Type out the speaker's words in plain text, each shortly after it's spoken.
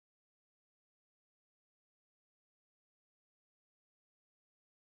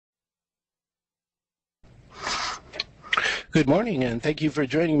Good morning, and thank you for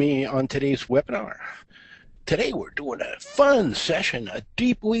joining me on today's webinar. Today we're doing a fun session, a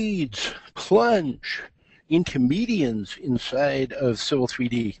deep weeds plunge into medians inside of Civil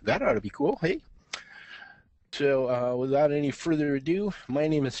 3D. That ought to be cool, hey? So without any further ado, my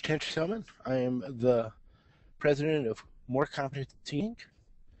name is Tench Selman. I am the president of More Competency Inc.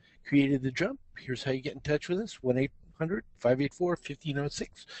 Created the Jump. Here's how you get in touch with us, 1-800-584-1506.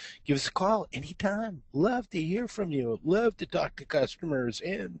 Give us a call anytime. Love to hear from you. Love to talk to customers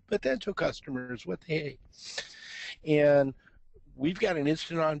and potential customers. What the hey. And we've got an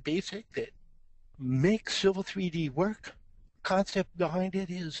instant on basic that makes Civil 3D work. Concept behind it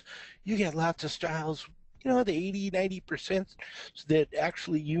is you get lots of styles, the 80-90% that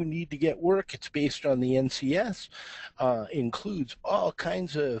actually you need to get work. It's based on the NCS, includes all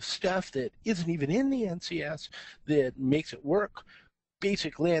kinds of stuff that isn't even in the NCS that makes it work.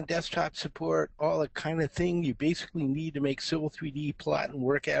 Basic land desktop support, all the kind of thing you basically need to make Civil 3D plot and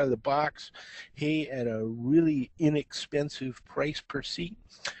work out of the box, hey, at a really inexpensive price per seat.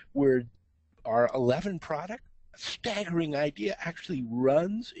 Where our 11 product, staggering idea, actually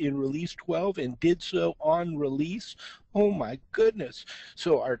runs in release 12 and did so on release. Oh my goodness.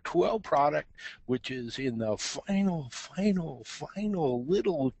 So our 12 product, which is in the final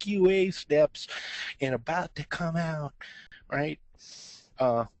little QA steps and about to come out, right?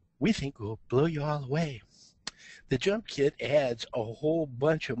 We think will blow you all away. The Jump Kit adds a whole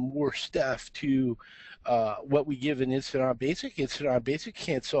bunch of more stuff to what we give in Instant on Basic. Instant on Basic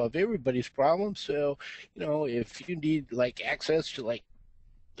can't solve everybody's problem, so if you need access to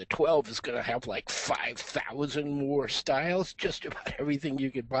the 12 is going to have 5,000 more styles, just about everything you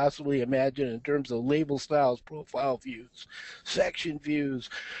could possibly imagine in terms of label styles, profile views, section views,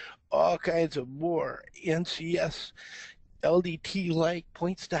 all kinds of more NCS LDT-like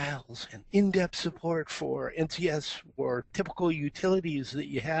point styles and in-depth support for NCS or typical utilities that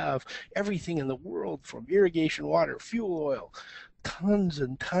you have, everything in the world from irrigation water, fuel oil, tons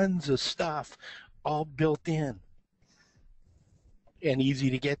and tons of stuff all built in and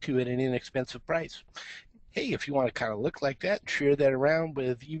easy to get to at an inexpensive price. Hey, if you want to kind of look like that, share that around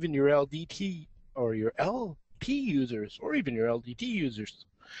with even your LDT or your LT users or even your LDT users.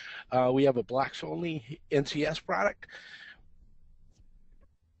 We have a blocks-only NCS product.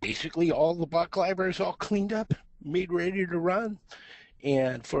 Basically all the block libraries all cleaned up, made ready to run,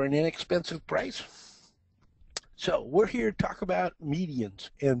 and for an inexpensive price. So we're here to talk about medians,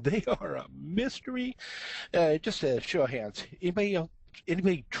 and they are a mystery. Just a show of hands.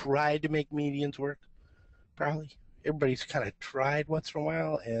 Anybody tried to make medians work? Probably. Everybody's kind of tried once in a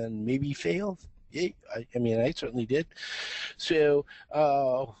while and maybe failed. Yeah, I mean, I certainly did. So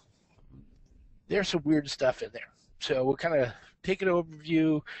there's some weird stuff in there. So we'll kind of take an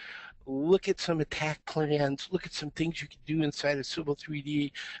overview, look at some attack plans, look at some things you can do inside of Civil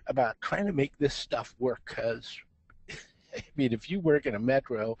 3D about trying to make this stuff work. Because, I mean, if you work in a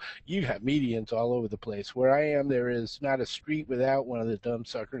metro, you have medians all over the place. Where I am, there is not a street without one of the dumb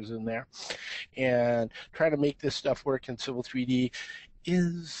suckers in there. And trying to make this stuff work in Civil 3D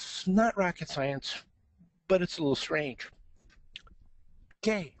is not rocket science, but it's a little strange.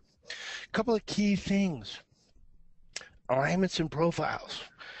 Okay, a couple of key things. Alignments and profiles.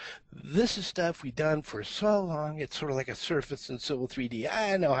 This is stuff we've done for so long. It's sort of like a surface in Civil 3D.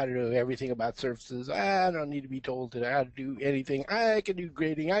 I know how to do everything about surfaces. I don't need to be told how to do anything. I can do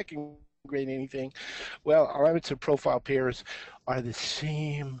grading. I can grade anything. Well, alignments and profile pairs are the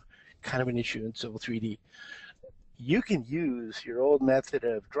same kind of an issue in Civil 3D. You can use your old method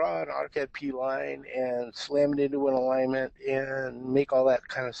of draw an AutoCAD P line and slam it into an alignment and make all that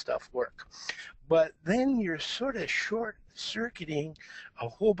kind of stuff work. But then you're sort of short-circuiting a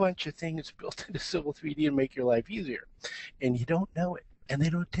whole bunch of things built into Civil 3D to make your life easier. And you don't know it, and they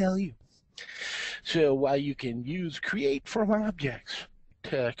don't tell you. So while you can use create from objects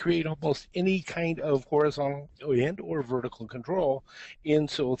to create almost any kind of horizontal and or vertical control in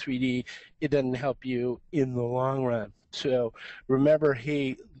Civil 3D, it doesn't help you in the long run. So remember,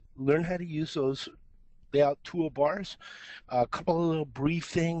 hey, learn how to use those layout toolbars. A couple of little brief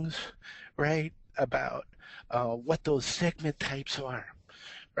things, right, about what those segment types are,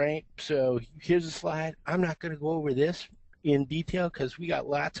 right? So here's a slide. I'm not going to go over this in detail because we got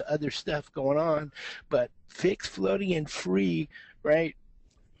lots of other stuff going on, but fixed, floating, and free, right?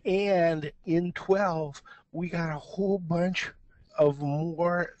 And in 12, we got a whole bunch of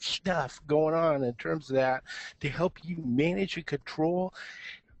more stuff going on in terms of that to help you manage and control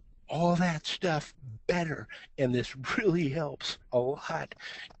all that stuff better. And this really helps a lot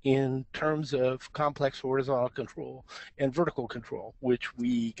in terms of complex horizontal control and vertical control, which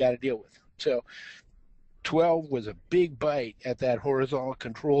we got to deal with. So 12 was a big bite at that horizontal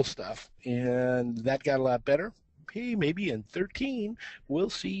control stuff, and that got a lot better. Hey, maybe in 13, we'll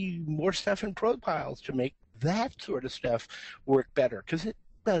see more stuff in profiles to make that sort of stuff work better, because it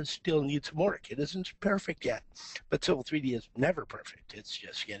does still need some work. It isn't perfect yet, but Civil 3D is never perfect. It's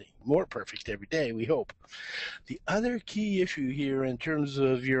just getting more perfect every day, we hope. The other key issue here in terms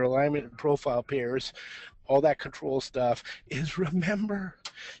of your alignment and profile pairs, all that control stuff, is remember,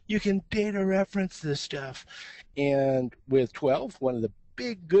 you can data reference this stuff. And with 12, one of the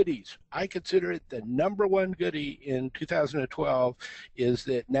big goodies, I consider it the #1 goodie in 2012, is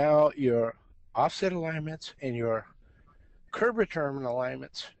that now your offset alignments and your curve return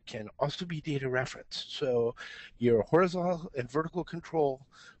alignments can also be data referenced. So your horizontal and vertical control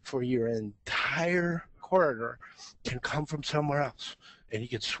for your entire corridor can come from somewhere else, and you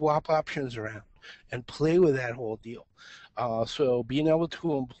can swap options around and play with that whole deal. So being able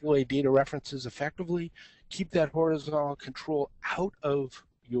to employ data references effectively, keep that horizontal control out of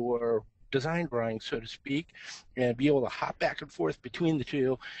your design drawing, so to speak, and be able to hop back and forth between the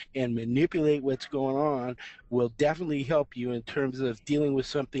two and manipulate what's going on will definitely help you in terms of dealing with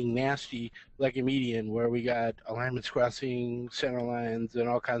something nasty like a median, where we got alignments crossing center lines and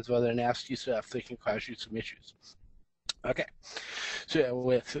all kinds of other nasty stuff that can cause you some issues. Okay, so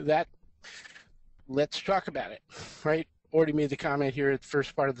with that, let's talk about it, right? Already made the comment here at the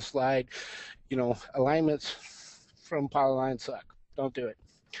first part of the slide, you know, alignments from polyline suck. Don't do it.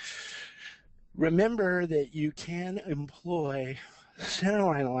 Remember that you can employ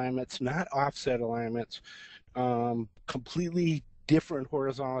centerline alignments, not offset alignments, completely different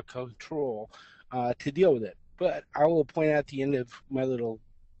horizontal control to deal with it. But I will point out at the end of my little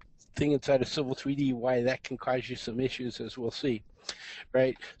thing inside of Civil 3D why that can cause you some issues, as we'll see.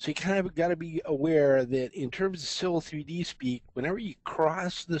 Right, so you kind of got to be aware that in terms of Civil 3D speak, whenever you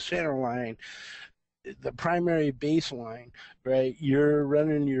cross the center line, the primary baseline, right, you're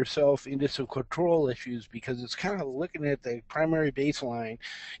running yourself into some control issues, because it's kind of looking at the primary baseline.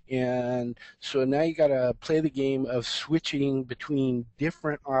 And so now you got to play the game of switching between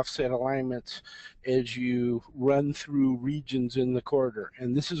different offset alignments as you run through regions in the corridor.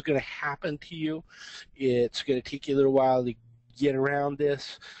 And this is going to happen to you. It's going to take you a little while to get around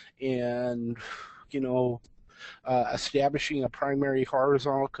this, and you know, establishing a primary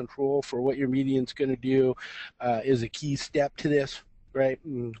horizontal control for what your median's going to do is a key step to this, right?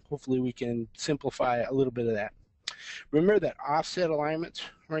 And hopefully we can simplify a little bit of that. Remember that offset alignments,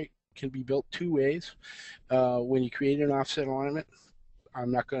 right, can be built two ways. When you create an offset alignment,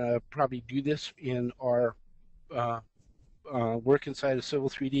 I'm not going to probably do this in our work inside of Civil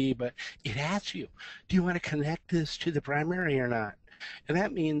 3D, but it asks you, do you want to connect this to the primary or not? And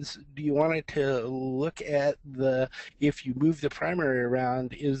that means, do you want it to look at the, if you move the primary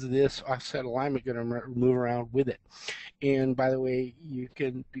around, is this offset alignment going to move around with it? And by the way, you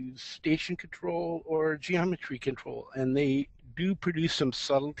can do station control or geometry control, and they do produce some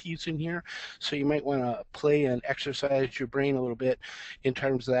subtleties in here, so you might want to play and exercise your brain a little bit in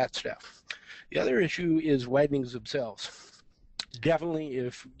terms of that stuff. The other issue is widenings themselves. Definitely,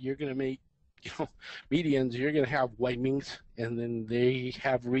 if you're going to make, you know, medians, you're going to have widenings, and then they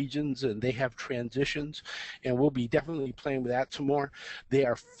have regions and they have transitions, and we'll be definitely playing with that some more. They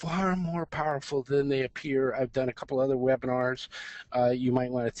are far more powerful than they appear. I've done a couple other webinars. You might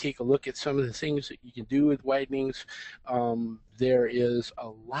want to take a look at some of the things that you can do with widenings. There is a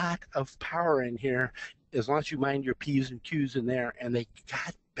lot of power in here as long as you mind your P's and Q's in there, and they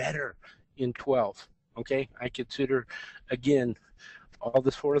got better in 12. Okay, I consider, again, all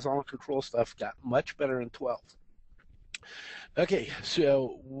this horizontal control stuff got much better in 12. Okay,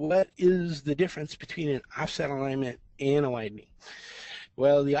 so what is the difference between an offset alignment and a widening?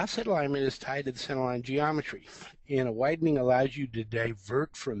 Well, the offset alignment is tied to the centerline geometry, and a widening allows you to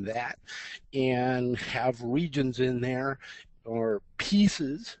divert from that and have regions in there, or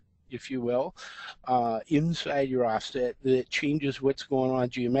pieces, if you will, inside your offset that changes what's going on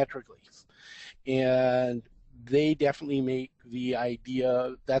geometrically. And they definitely make the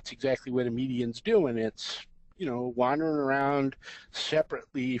idea that's exactly what a median's doing. It's, you know, wandering around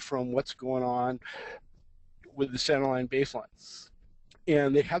separately from what's going on with the centerline baseline.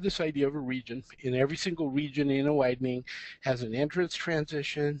 And they have this idea of a region, and every single region in a widening has an entrance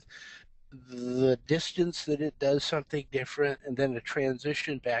transition, the distance that it does something different, and then a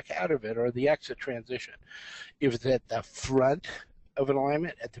transition back out of it, or the exit transition. If it's at the front of an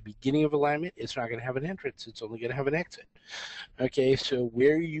alignment, at the beginning of alignment, it's not going to have an entrance, it's only going to have an exit. Okay, so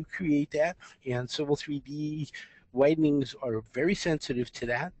where you create that, and Civil 3D widenings are very sensitive to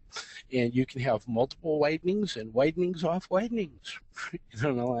that, and you can have multiple widenings and widenings off widenings in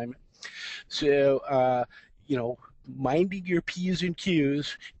an alignment. So, you know, minding your P's and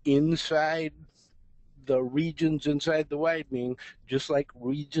Q's inside the regions inside the widening, just like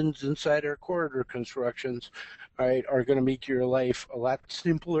regions inside our corridor constructions, right, are going to make your life a lot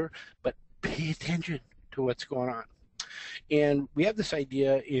simpler, but pay attention to what's going on. And we have this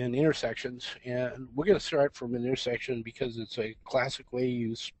idea in intersections, and we're going to start from an intersection because it's a classic way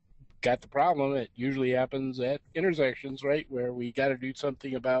you got the problem. It usually happens at intersections, right, where we got to do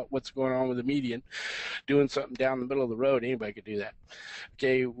something about what's going on with the median. Doing something down the middle of the road, anybody could do that.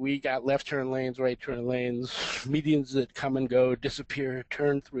 Okay, we got left turn lanes, right turn lanes, medians that come and go, disappear,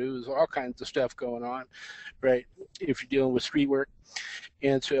 turn throughs, all kinds of stuff going on, right, if you're dealing with street work.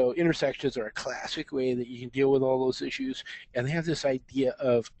 And so intersections are a classic way that you can deal with all those issues. And they have this idea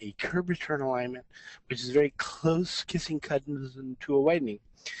of a curb return alignment, which is very close kissing cousins to a widening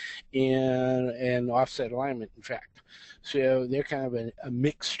and offset alignment, in fact. So they're kind of a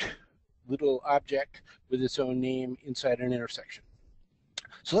mixed little object with its own name inside an intersection.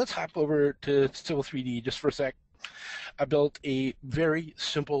 So let's hop over to Civil 3D just for a sec. I built a very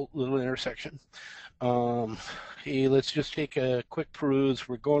simple little intersection. Hey, let's just take a quick peruse.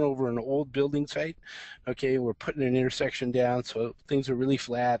 We're going over an old building site. Okay, we're putting an intersection down, so things are really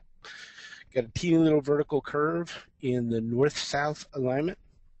flat. Got a teeny little vertical curve in the north-south alignment,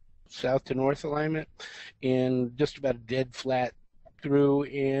 south to north alignment, and just about a dead flat through.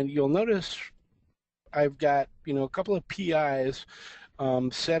 And you'll notice I've got, you know, a couple of PIs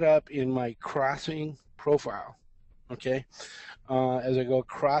set up in my crossing profile, okay? As I go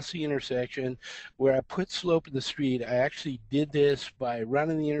across the intersection, where I put slope in the street, I actually did this by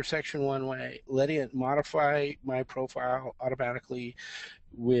running the intersection one way, letting it modify my profile automatically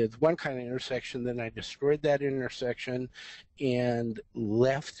with one kind of intersection. Then I destroyed that intersection and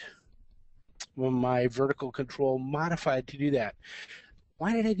left my vertical control modified to do that.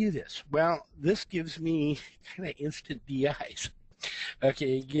 Why did I do this? Well, this gives me kind of instant DIs.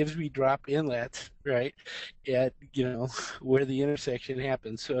 Okay, it gives me drop inlets, right, at, you know, where the intersection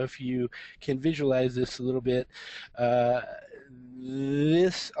happens. So if you can visualize this a little bit,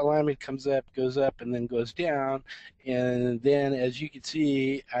 this alignment comes up, goes up, and then goes down. And then, as you can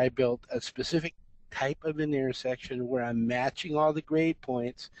see, I built a specific type of an intersection where I'm matching all the grade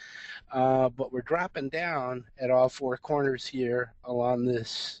points, but we're dropping down at all four corners here along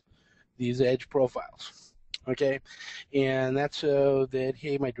these edge profiles. Okay, and that's so that,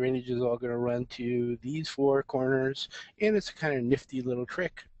 hey, my drainage is all going to run to these four corners, and it's a kind of nifty little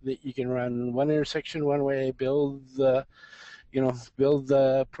trick that you can run one intersection one way, build the, you know, build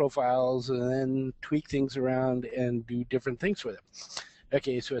the profiles, and then tweak things around and do different things with it.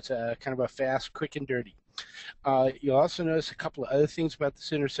 Okay, so it's a kind of a fast, quick, and dirty. You'll also notice a couple of other things about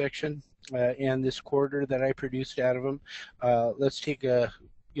this intersection and this corridor that I produced out of them. Let's take a,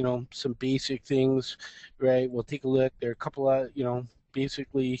 you know, some basic things, right? We'll take a look. There are a couple of, you know,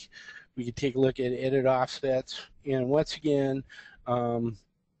 basically we could take a look at edit offsets. And once again,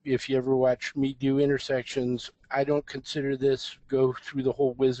 if you ever watch me do intersections, I don't consider this go through the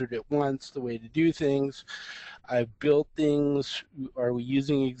whole wizard at once, the way to do things. I've built things, are we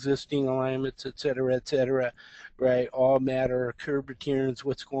using existing alignments, et cetera, right? All matter, curb returns,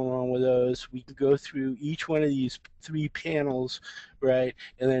 what's going on with those. We can go through each one of these three panels, right,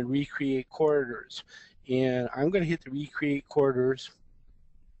 and then recreate corridors. And I'm going to hit the recreate corridors.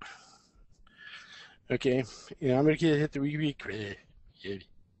 Okay, and I'm going to hit the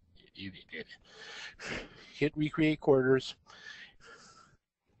hit recreate corridors.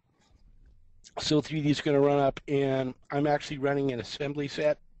 So 3D is going to run up, and I'm actually running an assembly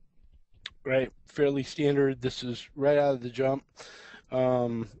set, right? Fairly standard. This is right out of the jump,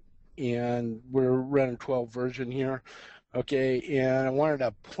 and we're running 12 version here. Okay, and I wanted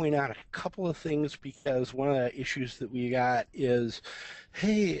to point out a couple of things because one of the issues that we got is,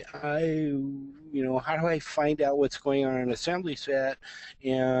 hey, you know, how do I find out what's going on in an assembly set?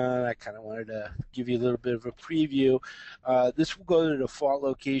 And I kind of wanted to give you a little bit of a preview. This will go to the default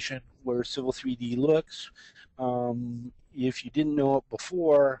location where Civil 3D looks. If you didn't know it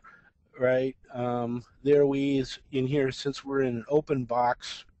before, right, there are ways in here, since we're in an open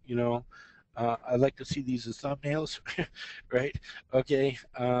box, you know, I like to see these as thumbnails, right? Okay,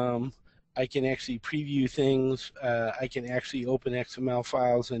 I can actually preview things. I can actually open XML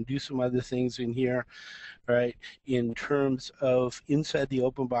files and do some other things in here, right? In terms of inside the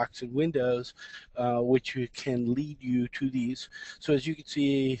open box in Windows, which can lead you to these. So as you can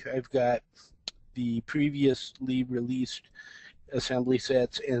see, I've got the previously released assembly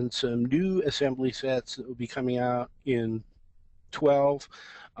sets and some new assembly sets that will be coming out in 12.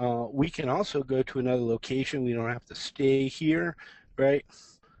 We can also go to another location. We don't have to stay here, right?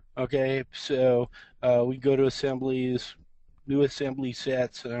 Okay, so we go to assemblies, new assembly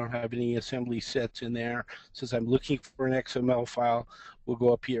sets. I don't have any assembly sets in there. Since I'm looking for an XML file, we'll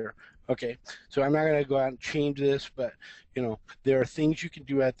go up here. Okay, so I'm not going to go out and change this, but there are things you can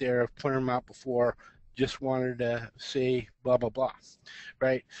do out there. I've pointed them out before. Just wanted to say blah blah blah,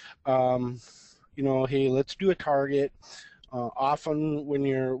 right? Hey, let's do a target. Often when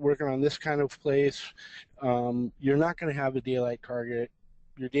you're working on this kind of place, you're not going to have a daylight target.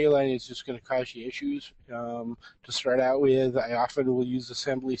 Your daylight is just going to cause you issues to start out with. I often will use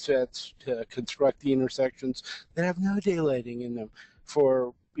assembly sets to construct the intersections that have no daylighting in them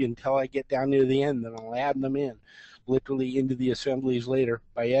until I get down near the end. Then I'll add them in, literally into the assemblies later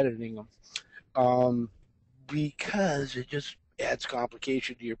by editing them, because it just adds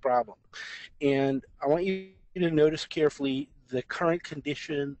complication to your problem. And I want you to notice carefully the current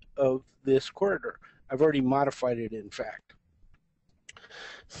condition of this corridor. I've already modified it, in fact.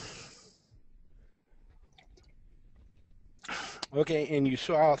 Okay, and you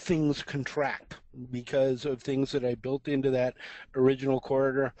saw things contract because of things that I built into that original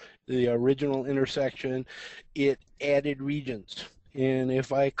corridor, the original intersection. It added regions. And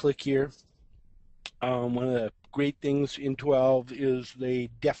if I click here, one of the great things in 12 is they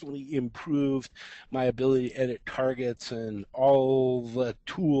definitely improved my ability to edit targets, and all the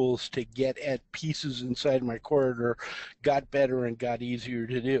tools to get at pieces inside my corridor got better and got easier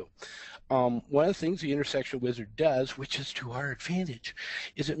to do. One of the things the intersection wizard does, which is to our advantage,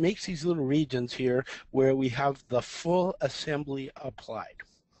 is it makes these little regions here where we have the full assembly applied.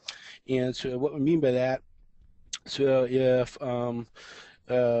 And so what we mean by that, so if we'll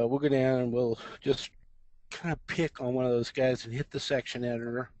go down and we'll just kind of pick on one of those guys and hit the section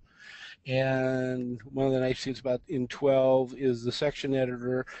editor. And one of the nice things about in 12 is the section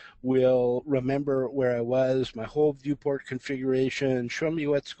editor will remember where I was, my whole viewport configuration, show me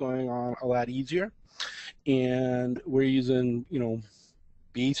what's going on a lot easier. And we're using,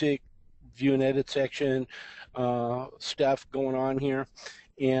 basic view and edit section stuff going on here.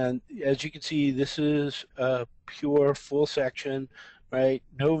 And as you can see, this is a pure full section, right?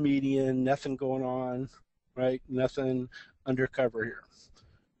 No median, nothing going on, right? Nothing undercover here.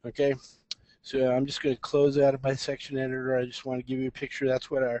 Okay, so I'm just going to close out of my section editor. I just want to give you a picture.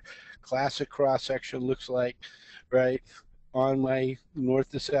 That's what our classic cross section looks like, right? On my north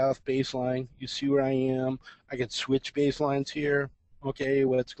to south baseline, you see where I am. I can switch baselines here. Okay,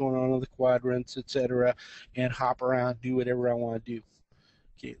 what's going on with the quadrants, etc., and hop around, do whatever I want to do.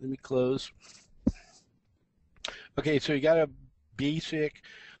 Okay, let me close. Okay, so you got a basic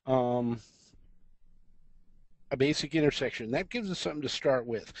intersection. That gives us something to start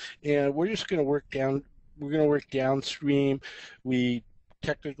with. And we're just going to work down, we're going to work downstream. We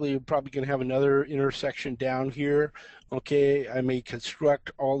technically are probably going to have another intersection down here. Okay, I may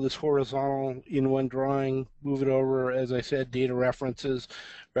construct all this horizontal in one drawing, move it over, as I said, data references,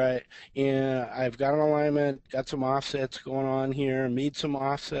 right? And I've got an alignment, got some offsets going on here, made some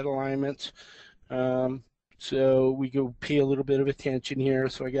offset alignments. So we go pay a little bit of attention here.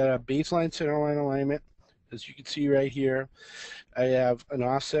 So I got a baseline centerline alignment. As you can see right here, I have an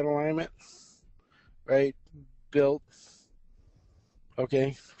offset alignment, right, built,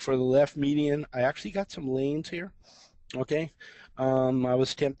 okay, for the left median. I actually got some lanes here, okay. I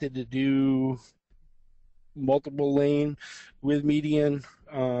was tempted to do multiple lane with median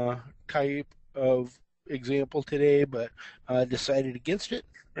type of example today, but decided against it,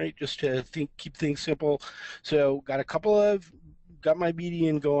 right, just to keep things simple. So got my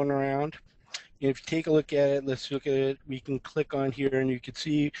median going around. If you take a look at it, let's look at it. We can click on here and you can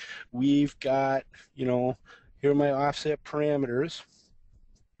see we've got, here are my offset parameters.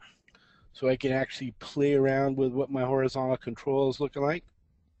 So I can actually play around with what my horizontal control is looking like.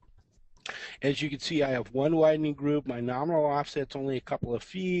 As you can see, I have one widening group. My nominal offset's only a couple of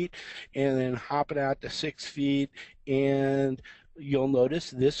feet, and then hopping out to 6 feet. And you'll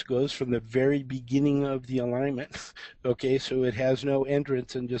notice this goes from the very beginning of the alignment. Okay, so it has no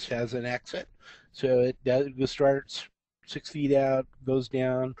entrance and just has an exit. So it starts 6 feet out, goes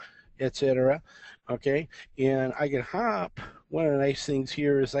down, etc. Okay, and I can hop. One of the nice things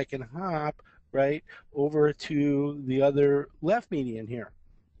here is I can hop right over to the other left median here,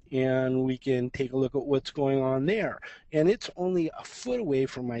 and we can take a look at what's going on there. And it's only a foot away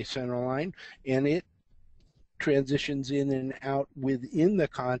from my center line, and it transitions in and out within the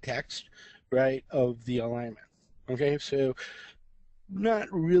context, right, of the alignment. Okay, so not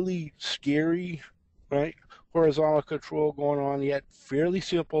really scary, right? Horizontal control going on yet, fairly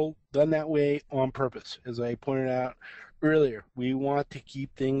simple, done that way on purpose. As I pointed out earlier, we want to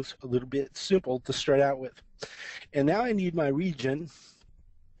keep things a little bit simple to start out with. And now I need my region.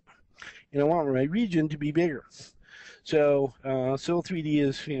 and I want my region to be bigger. So Civil 3D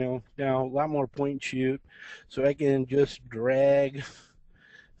is, now a lot more point and shoot, so I can just drag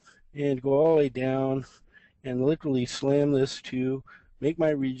and go all the way down and literally slam this to make my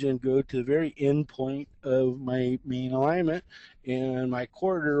region go to the very end point of my main alignment, and my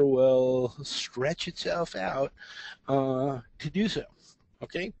corridor will stretch itself out to do so.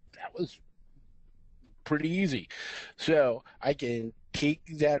 Okay, that was pretty easy. So I can take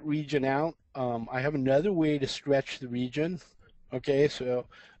that region out. I have another way to stretch the region. Okay, so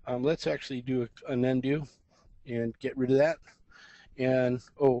let's actually do an undo and get rid of that. And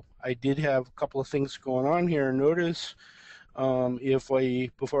I did have a couple of things going on here. Notice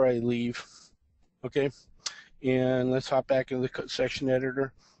before I leave, okay, and let's hop back into the section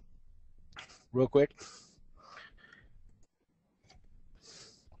editor real quick.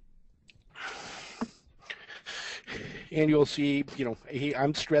 And you'll see,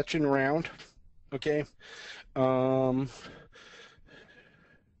 I'm stretching around, okay. A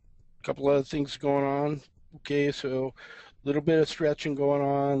couple other things going on, okay, so a little bit of stretching going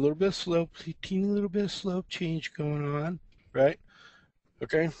on, a little bit of slope, teeny little bit of slope change going on, right?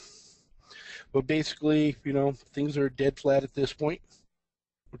 Okay. But basically, things are dead flat at this point.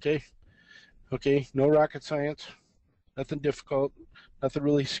 Okay. Okay. No rocket science. Nothing difficult. Nothing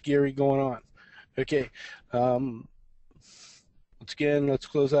really scary going on. Okay. Let's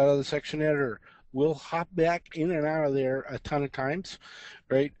close out of the section editor. We'll hop back in and out of there a ton of times,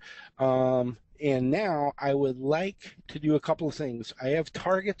 right? And now I would like to do a couple of things. I have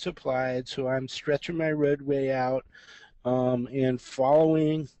targets applied, so I'm stretching my roadway out and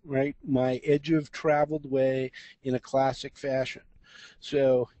following, right, my edge of traveled way in a classic fashion.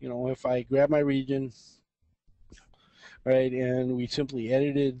 So, if I grab my region, right, and we simply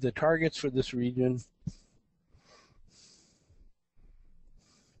edited the targets for this region,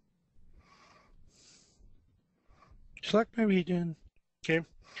 select my region, okay,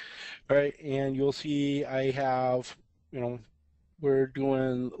 all right, and you'll see I have, we're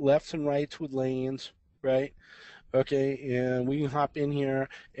doing lefts and rights with lanes, right? Okay, and we can hop in here,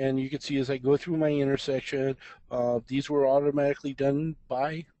 and you can see as I go through my intersection, these were automatically done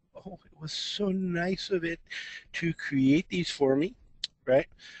by, it was so nice of it to create these for me, right?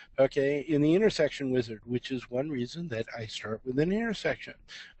 Okay, in the intersection wizard, which is one reason that I start with an intersection.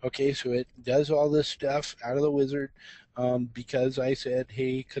 Okay, so it does all this stuff out of the wizard because I said,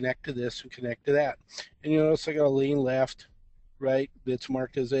 hey, connect to this and connect to that. And you notice I got a lane left, right, that's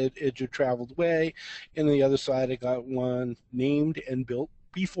marked as edge of traveled way, and on the other side I got one named and built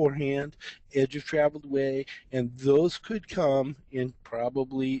beforehand, edge of traveled way, and those could come in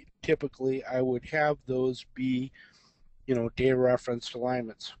probably, typically I would have those be, data referenced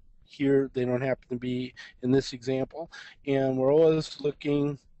alignments. Here they don't happen to be in this example, and we're always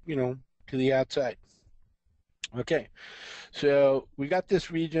looking, to the outside. Okay, so we got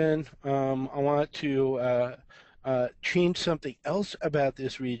this region. I want to change something else about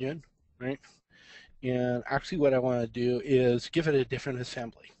this region, right? And actually what I want to do is give it a different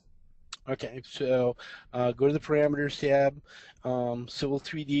assembly. Okay, so go to the parameters tab. Civil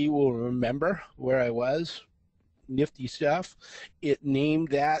 3D will remember where I was. Nifty stuff. It named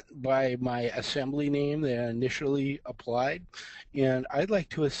that by my assembly name that I initially applied, and I'd like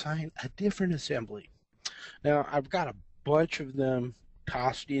to assign a different assembly. Now I've got a bunch of them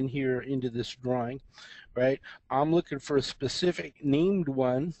tossed in here into this drawing, right? I'm looking for a specific named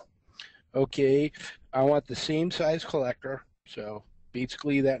one. Okay, I want the same size collector, so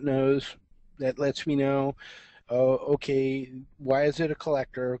basically that lets me know, okay, why is it a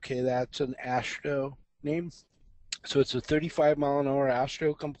collector? Okay, that's an AASHTO name. So it's a 35 mile an hour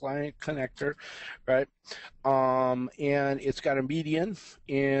AASHTO compliant connector, right? And it's got a median,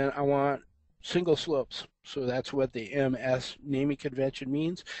 and I want single slopes. So that's what the MS naming convention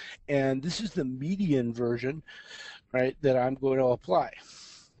means. And this is the median version, right, that I'm going to apply.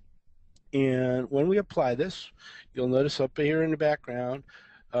 And when we apply this, you'll notice up here in the background,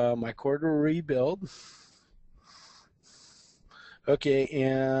 my corridor rebuild. Okay,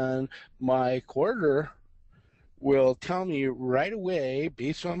 and my corridor will tell me right away,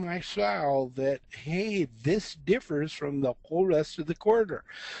 based on my style, that, hey, this differs from the whole rest of the corridor.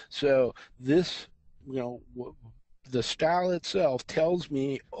 So this, the style itself tells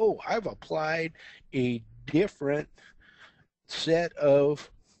me, oh, I've applied a different set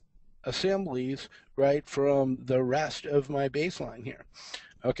of assemblies, right, from the rest of my baseline here.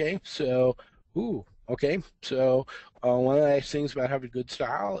 Okay, so, Okay, so one of the nice things about having good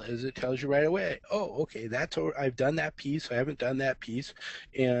style is it tells you right away, oh, okay, I've done that piece, I haven't done that piece,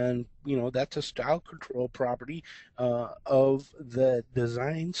 and that's a style control property of the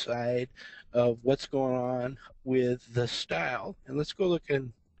design side of what's going on with the style. And let's go look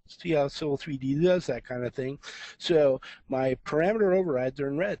and see how Civil 3D does that kind of thing. So my parameter overrides are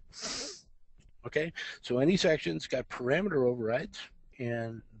in red. Okay, so any section's got parameter overrides,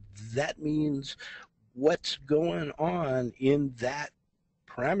 and that means what's going on in that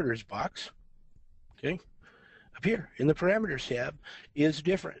parameters box, okay, up here in the parameters tab is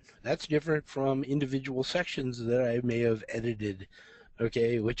different. That's different from individual sections that I may have edited,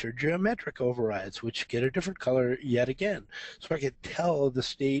 okay, which are geometric overrides, which get a different color yet again. So I can tell the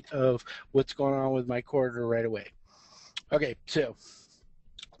state of what's going on with my corridor right away. Okay, so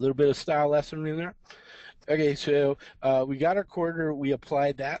a little bit of style lesson in there. Okay, so we got our corridor, we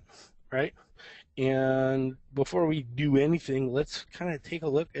applied that, right? And before we do anything, let's kind of take a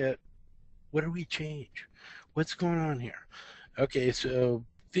look at what do we change? What's going on here? Okay, so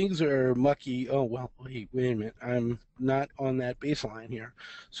things are mucky. Oh, well, wait a minute. I'm not on that baseline here.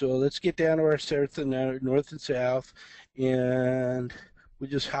 So let's get down to our south and north and south, and we'll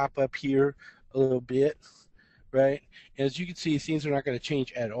just hop up here a little bit, right? As you can see, things are not going to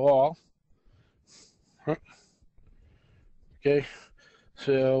change at all. Okay,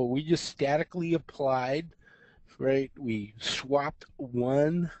 so we just statically applied, right? We swapped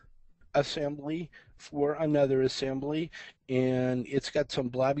one assembly for another assembly, and it's got some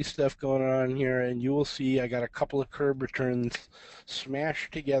blobby stuff going on here, and you will see I got a couple of curb returns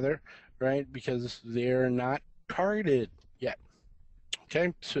smashed together, right? Because they're not targeted yet.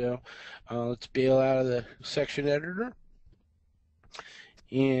 Okay, so let's bail out of the section editor,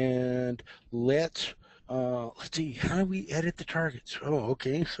 and let's see, how do we edit the targets? Oh,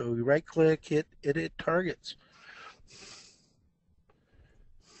 okay, so we right click, hit edit targets.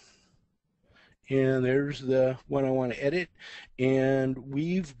 And there's the one I want to edit. And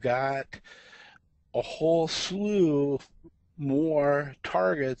we've got a whole slew more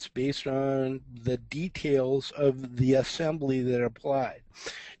targets based on the details of the assembly that applied.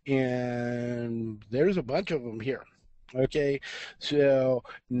 And there's a bunch of them here. Okay, so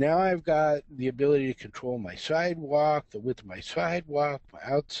now I've got the ability to control my sidewalk, the width of my sidewalk, my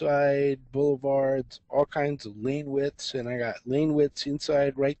outside boulevards, all kinds of lane widths, and I got lane widths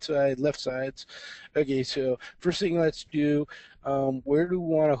inside, right side, left sides. Okay, so first thing let's do, where do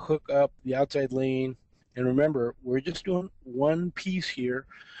we want to hook up the outside lane? And remember, we're just doing one piece here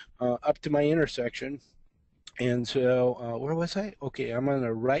up to my intersection. And so where was I? Okay, I'm on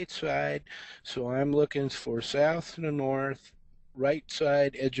the right side, so I'm looking for south to the north, right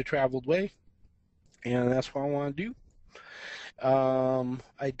side, edge of traveled way, and that's what I want to do. I've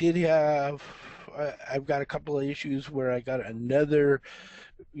got a couple of issues where I got another,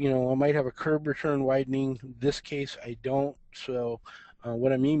 I might have a curb return widening. In this case, I don't. So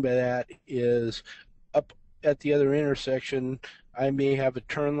what I mean by that is up at the other intersection, I may have a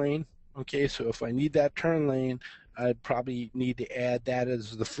turn lane. Okay, so if I need that turn lane, I'd probably need to add that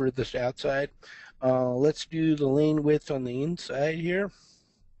as the furthest outside. Let's do the lane width on the inside here.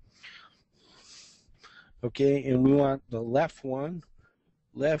 Okay, and we want the left one,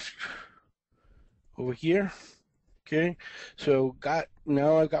 left over here. Okay, so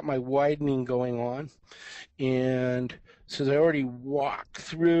now I've got my widening going on, and since I already walked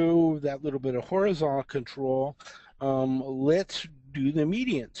through that little bit of horizontal control, let's do the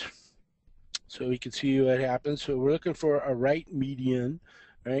medians. So we can see what happens. So we're looking for a right median,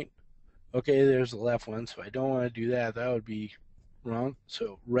 right? Okay, there's the left one, so I don't want to do that. That would be wrong.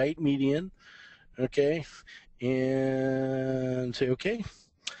 So right median, okay, and say okay.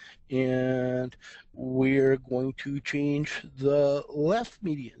 And we're going to change the left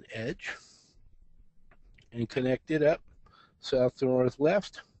median edge and connect it up, south to north,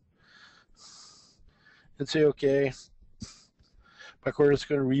 left, and say okay. My corridor is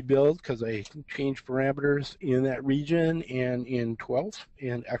going to rebuild because I changed parameters in that region and in 12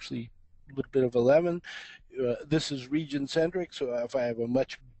 and actually a little bit of 11. This is region centric, so if I have a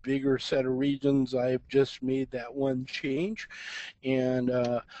much bigger set of regions, I've just made that one change. And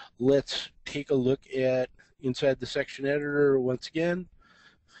let's take a look at inside the section editor once again.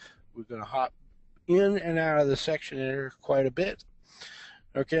 We're going to hop in and out of the section editor quite a bit.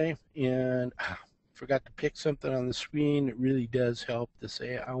 Okay, and forgot to pick something on the screen. It really does help to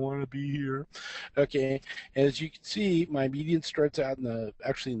say I want to be here. Okay, as you can see, my median starts out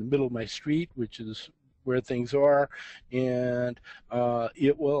actually in the middle of my street, which is where things are, and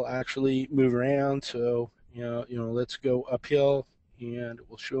it will actually move around. So let's go uphill and it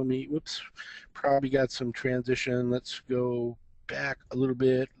will show me, whoops, probably got some transition. Let's go back a little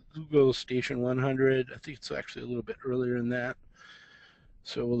bit. We'll go station 100. I think it's actually a little bit earlier than that.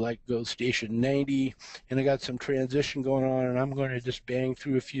 So we'll like go station 90, and I got some transition going on, and I'm going to just bang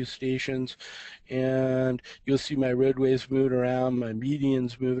through a few stations, and you'll see my roadways moving around, my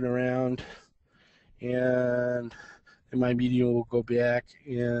medians moving around, and my median will go back,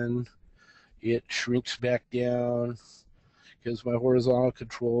 and it shrinks back down because my horizontal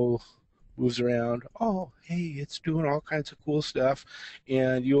control moves around. Oh, hey, it's doing all kinds of cool stuff,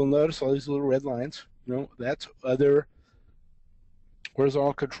 and you'll notice all these little red lines. You know, that's other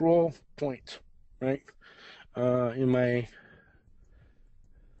horizontal control points, right? In my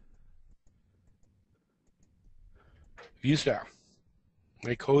view style,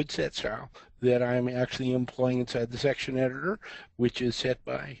 my code set style that I'm actually employing inside the section editor, which is set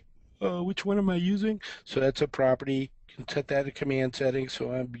by, which one am I using? So that's a property. You can set that to command settings.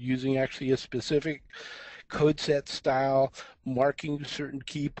 So I'm using actually a specific code set style, marking certain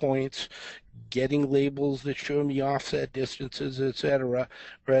key points, getting labels that show me offset distances, etc.,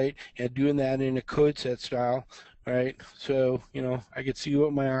 right? And doing that in a code set style, right? So, you know, I can see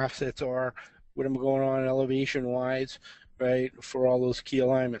what my offsets are, what I'm going on elevation-wise, right, for all those key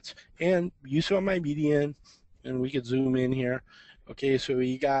alignments. And you saw my median, and we could zoom in here. Okay, so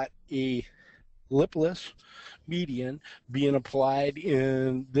we got a lipless median being applied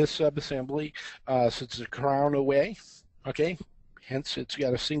in this subassembly, so it's a crown away, okay, hence it's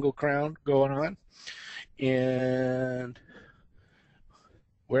got a single crown going on, and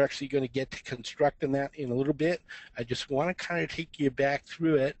we're actually going to get to constructing that in a little bit. I just want to kind of take you back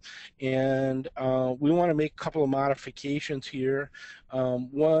through it, and we want to make a couple of modifications here.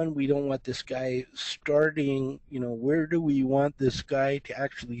 One, we don't want this guy starting, you know, where do we want this guy to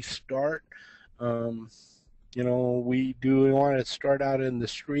actually start? You know, do we want to start out in the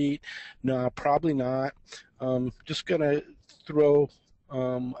street? No, probably not. Just going to throw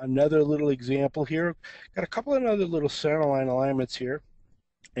another little example here. Got a couple of other little centerline alignments here.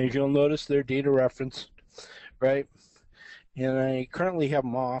 And you'll notice they're data referenced, right? And I currently have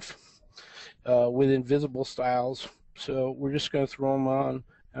them off with invisible styles. So we're just going to throw them on.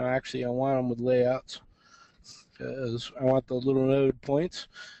 Actually, I want them with layouts because I want the little node points.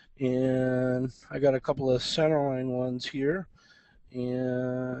 And I got a couple of centerline ones here,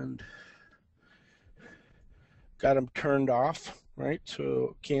 and got them turned off, right?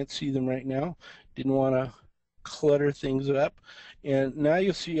 So can't see them right now. Didn't want to clutter things up. And now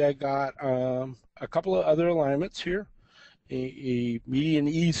you'll see I got a couple of other alignments here, a median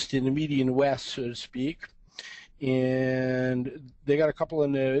east and a median west, so to speak. And they got a couple of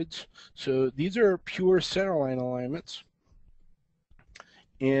nodes. So these are pure centerline alignments.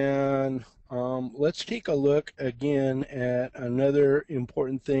 And let's take a look again at another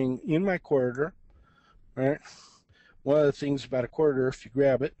important thing in my corridor, right? One of the things about a corridor, if you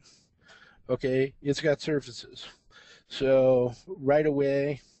grab it, okay, it's got surfaces. So right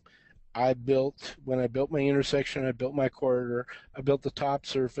away, when I built my intersection, I built my corridor, I built the top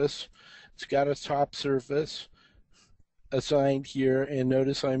surface. It's got a top surface assigned here, and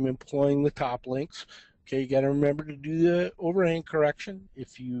notice I'm employing the top links. Okay, you got to remember to do the overhang correction.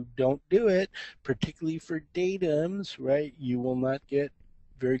 If you don't do it, particularly for datums, right, you will not get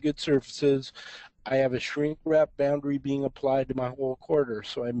very good surfaces. I have a shrink wrap boundary being applied to my whole corridor,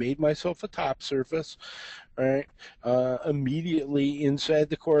 so I made myself a top surface, right, immediately inside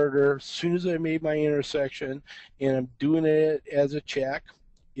the corridor. As soon as I made my intersection, and I'm doing it as a check,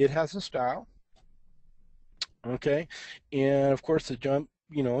 it has a style, okay, and of course the jump,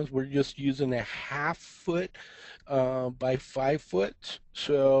 you know, we're just using a 1/2 foot by 5 foot.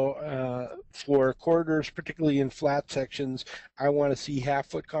 So for corridors, particularly in flat sections, I want to see 1/2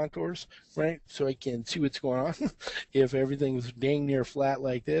 foot contours, right? So I can see what's going on if everything's dang near flat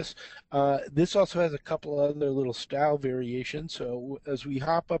like this. This also has a couple other little style variations. So as we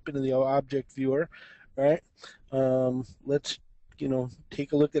hop up into the object viewer, right, let's, you know,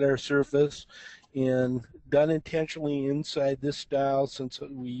 take a look at our surface, and done intentionally inside this style since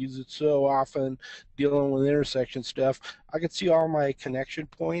we use it so often dealing with intersection stuff. I can see all my connection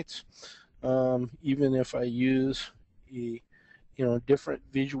points, even if I use a, you know, different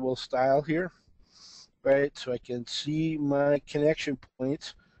visual style here, right? So I can see my connection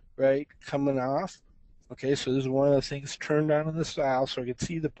points, right, coming off. Okay, so this is one of the things turned on in the style, so I can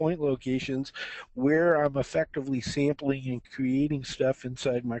see the point locations where I'm effectively sampling and creating stuff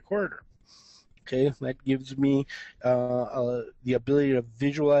inside my corridor. Okay, that gives me the ability to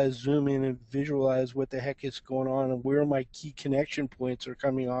visualize, zoom in, and visualize what the heck is going on and where my key connection points are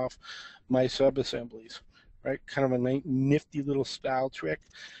coming off my subassemblies, right? Kind of a nifty little style trick,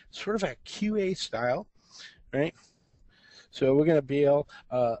 sort of a QA style, right? So we're going to bail.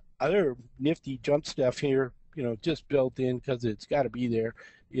 Other nifty jump stuff here, just built in because it's got to be there,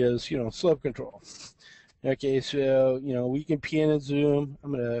 is, slope control. Okay, so, we can pan and zoom.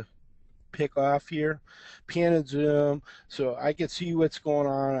 I'm going to pick off here, pan and zoom, so I can see what's going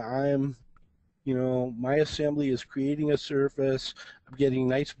on. My assembly is creating a surface. I'm getting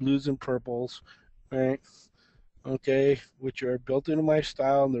nice blues and purples, right? Okay, which are built into my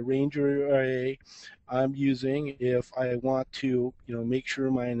style and the range array I'm using. If I want to, make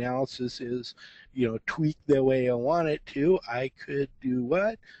sure my analysis is, tweaked the way I want it to, I could do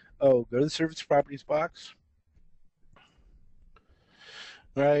what? Oh, go to the surface properties box,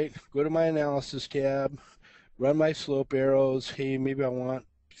 right? Go to my analysis tab, run my slope arrows. Hey, maybe I want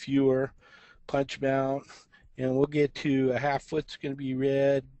fewer. Punch mount, and we'll get to a half foot's going to be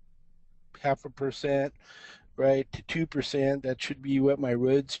red, 0.5%, right, to 2%. That should be what my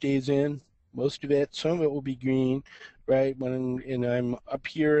road stays in. Most of it, some of it will be green, right? And I'm up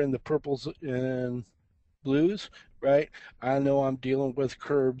here in the purples and blues, right? I know I'm dealing with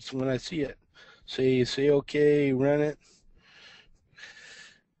curbs when I see it. Say okay, run it.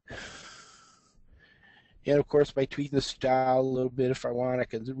 And of course, by tweaking the style a little bit, if I want, I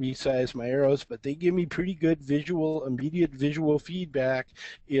can resize my arrows, but they give me pretty good immediate visual feedback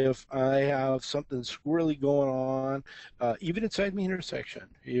if I have something squirrely going on, even inside my intersection.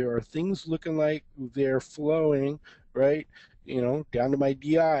 Here are things looking like they're flowing, right? Down to my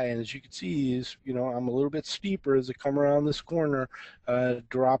DI, and as you can see, I'm a little bit steeper as I come around this corner,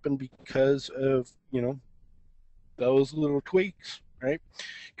 dropping because of, those little tweaks, right?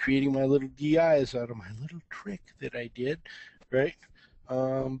 Creating my little DIs out of my little trick that I did, right?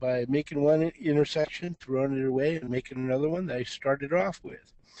 By making one intersection, throwing it away, and making another one that I started off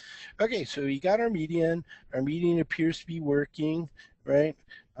with. Okay, so we got our median. Our median appears to be working, right?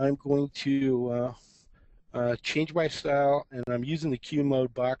 I'm going to change my style, and I'm using the Q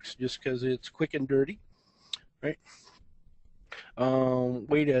mode box just because it's quick and dirty, right?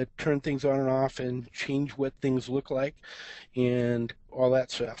 Way to turn things on and off and change what things look like and all that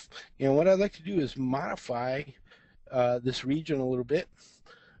stuff. And what I'd like to do is modify this region a little bit.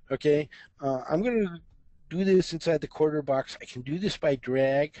 Okay, I'm going to do this inside the quarter box. I can do this by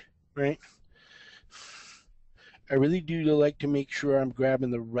drag, right? I really do like to make sure I'm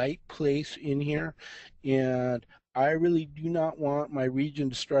grabbing the right place in here, and I really do not want my region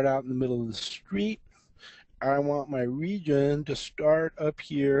to start out in the middle of the street. I want my region to start up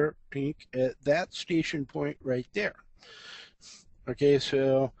here, pink, at that station point right there. Okay,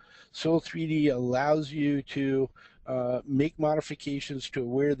 so Civil 3D allows you to make modifications to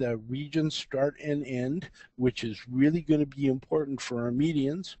where the regions start and end, which is really going to be important for our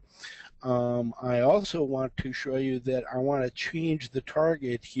medians. I also want to show you that I want to change the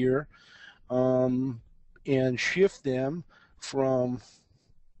target here and shift them from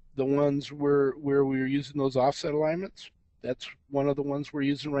the ones where we're using those offset alignments. That's one of the ones we're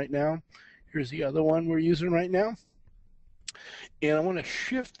using right now. Here's the other one we're using right now. And I want to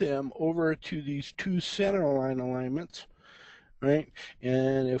shift them over to these two center line alignments, right?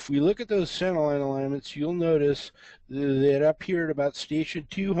 And if we look at those center line alignments, you'll notice that up here at about station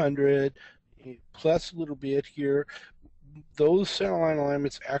 200, plus a little bit here, those center line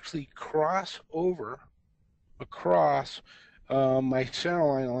alignments actually cross over across my center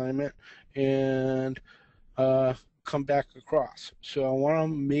line alignment and come back across. So I want to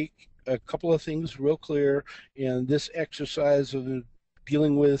make a couple of things real clear in this exercise of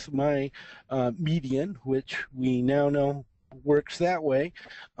dealing with my median, which we now know works that way,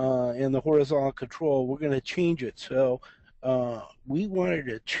 and the horizontal control. We're going to change it. So we wanted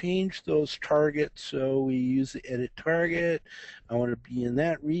to change those targets, so we use the edit target. I want to be in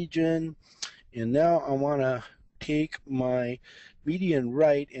that region, and now I want to take my median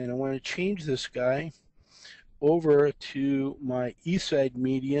right, and I want to change this guy over to my east side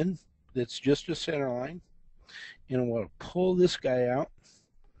median that's just a center line, and I want to pull this guy out.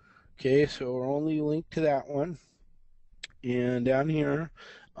 Okay, so we're only linked to that one, and down here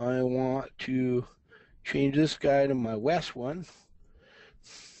I want to change this guy to my west one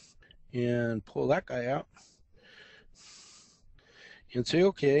and pull that guy out and say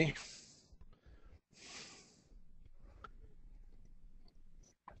okay.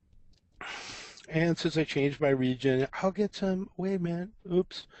 And since I changed my region, I'll get some, wait man,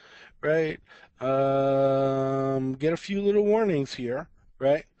 oops, right? Get a few little warnings here,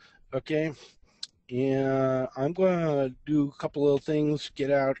 right? Okay, and I'm gonna do a couple of things,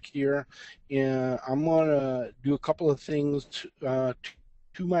 get out here, and I'm gonna do a couple of things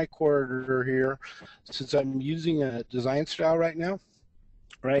to my corridor here, since I'm using a design style right now,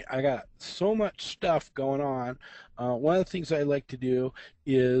 right? I got so much stuff going on. One of the things I like to do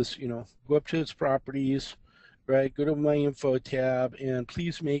is, go up to its properties, right? Go to my info tab and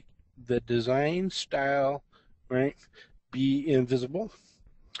please make the design style, right, be invisible.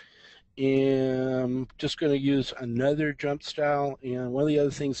 And I'm just going to use another jump style. And one of the other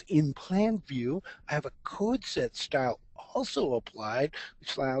things in plan view, I have a code set style also applied,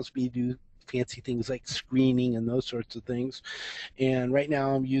 which allows me to do fancy things like screening and those sorts of things. And right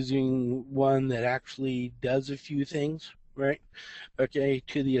now I'm using one that actually does a few things, right? Okay,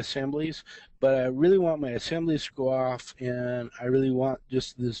 to the assemblies. But I really want my assemblies to go off, and I really want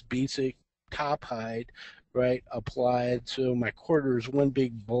just this basic top hide, right, applied. So my corridor is one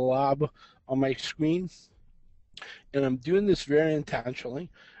big blob on my screen. And I'm doing this very intentionally,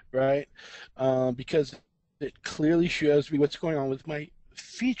 right? Because it clearly shows me what's going on with my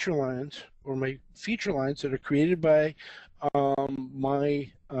feature lines, or my feature lines that are created by my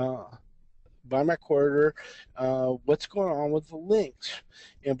corridor, what's going on with the links.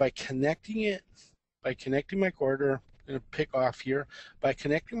 And by connecting my corridor, I'm going to pick off here, by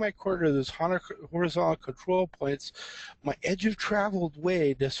connecting my corridor to those horizontal control points, my edge of traveled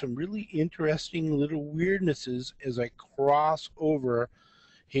way does some really interesting little weirdnesses as I cross over,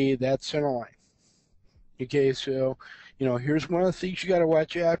 hey, that center line. Okay, so here's one of the things you got to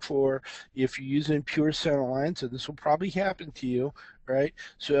watch out for if you're using pure center lines, and this will probably happen to you, right?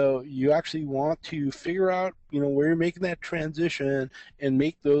 So you actually want to figure out, where you're making that transition and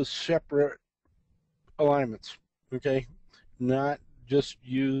make those separate alignments, okay? Not just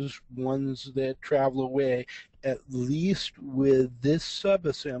use ones that travel away, at least with this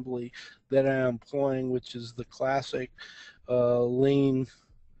subassembly that I'm employing, which is the classic Lane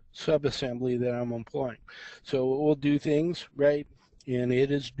subassembly that I'm employing. So it will do things, right? And it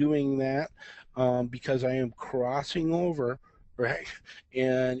is doing that because I am crossing over, right?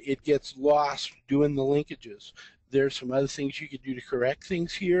 And it gets lost doing the linkages. There's some other things you could do to correct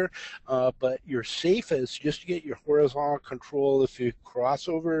things here, but your safest just to get your horizontal control if you cross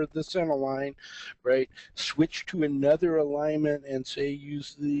over the center line, right? Switch to another alignment and say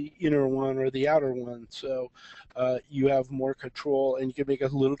use the inner one or the outer one. So you have more control, and you can make a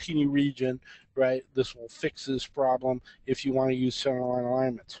little teeny region, right? This will fix this problem if you want to use center line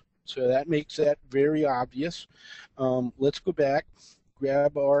alignments. So that makes that very obvious. Let's go back,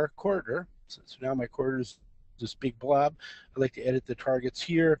 grab our corridor. So now my corridor is this big blob. I like to edit the targets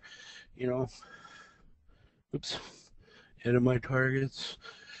here, oops, edit my targets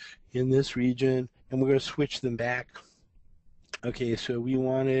in this region, and we're going to switch them back. Okay, so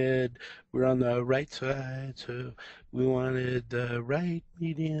we're on the right side, so we wanted the right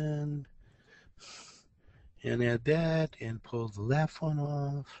median, and add that, and pull the left one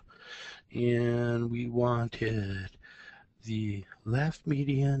off, and we wanted the left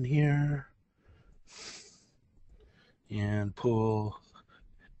median here, and pull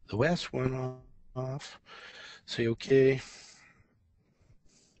the west one off, say okay.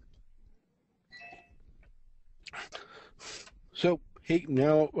 So, hey,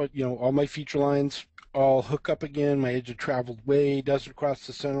 now, all my feature lines all hook up again. My edge of traveled way doesn't cross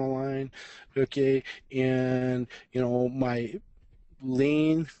the center line, okay, and, my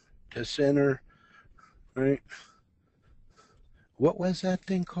lane to center, right? What was that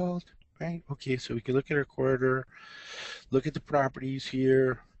thing called? Right? Okay, so we can look at our corridor, look at the properties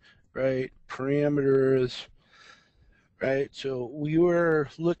here, right? Parameters, right? So we were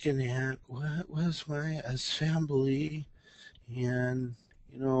looking at what was my assembly, and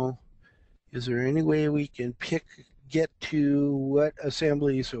is there any way we can get to what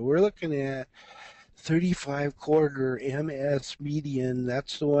assembly? So we're looking at 35 corridor MS median.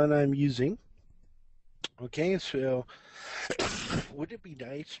 That's the one I'm using. Okay, so would it be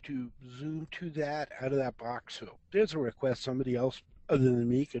nice to zoom to that out of that box? So there's a request somebody else other than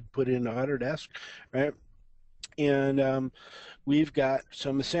me could put in Autodesk, right? And we've got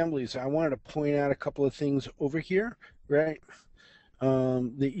some assemblies. I wanted to point out a couple of things over here, right,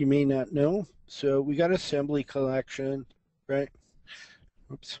 that you may not know. So we got assembly collection, right?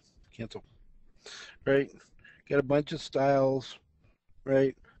 Oops, cancel. Right, got a bunch of styles,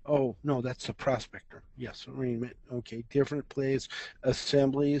 right? Oh, no, that's the prospector. Yes, arrangement. Okay, different place,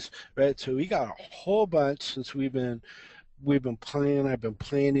 assemblies, right? So we got a whole bunch since we've been playing. I've been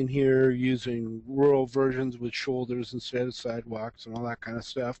playing in here using rural versions with shoulders instead of sidewalks and all that kind of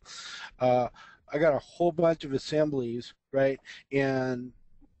stuff. I got a whole bunch of assemblies, right? And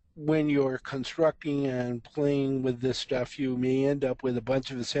when you're constructing and playing with this stuff, you may end up with a bunch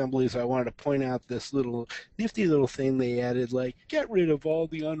of assemblies. I wanted to point out this little nifty little thing they added, like get rid of all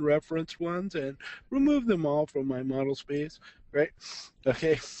the unreferenced ones and remove them all from my model space, right?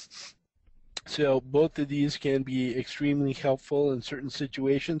 Okay. So both of these can be extremely helpful in certain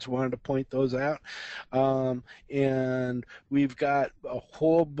situations. Wanted to point those out. And we've got a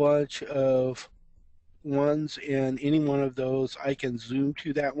whole bunch of ones, and any one of those I can zoom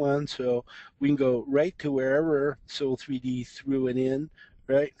to that one, so we can go right to wherever Civil 3D threw it in,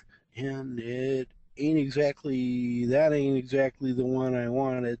 right? And it ain't exactly, that ain't exactly the one I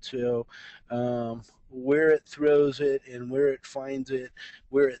wanted. So where it throws it and where it finds it,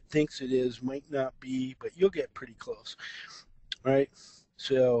 where it thinks it is might not be, but you'll get pretty close, right?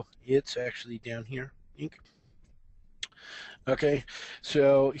 So it's actually down here. Okay,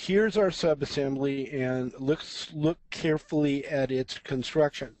 so here's our subassembly, and look carefully at its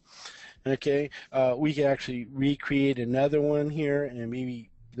construction. Okay, we can actually recreate another one here, and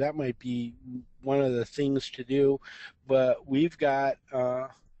maybe that might be one of the things to do. But we've got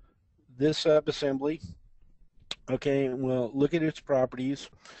this subassembly. Okay, well, look at its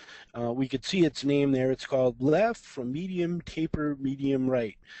properties. We could see its name there. It's called left from medium taper medium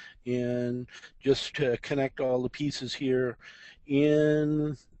right. And just to connect all the pieces here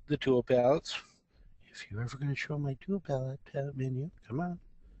in the tool palettes, if you're ever going to show my tool palette menu, come on.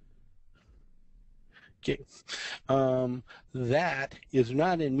 Okay, that is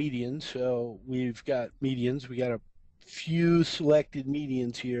not in medians, so we've got medians. We got a few selected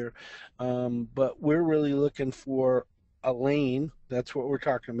medians here, but we're really looking for a lane. That's what we're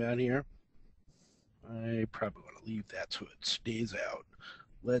talking about here. I probably want to leave that so it stays out.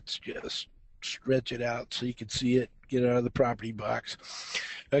 Let's just stretch it out so you can see it, get out of the property box.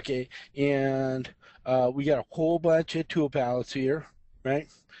 Okay, and we got a whole bunch of tool palettes here, right?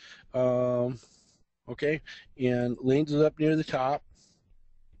 Okay, and lanes is up near the top.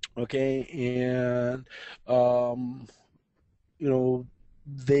 Okay, and you know,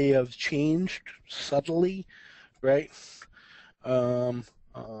 they have changed subtly, right?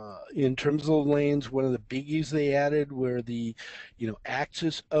 In terms of lanes, one of the biggies they added were the,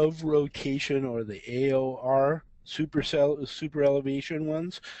 axis of rotation, or the AOR super elevation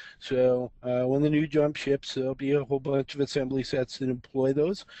ones. So when the new jump ships, there'll be a whole bunch of assembly sets that employ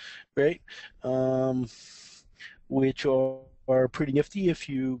those, right? Which are pretty nifty if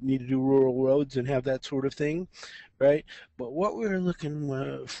you need to do rural roads and have that sort of thing, right? But what we were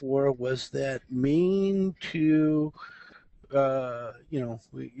looking for was that main to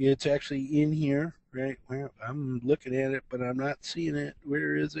it's actually in here, right? Well, I'm looking at it, but I'm not seeing it.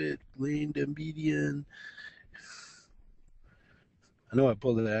 Where is it? Lane to median. I know I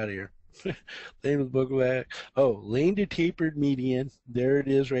pulled it out of here. Lane with book back. Oh, lane to tapered median. There it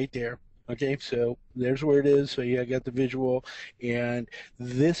is right there. Okay, so there's where it is. So you got the visual, and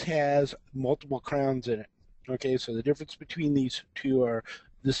this has multiple crowns in it. Okay, so the difference between these two are,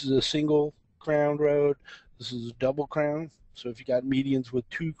 this is a single crown road, this is a double crown. So if you got medians with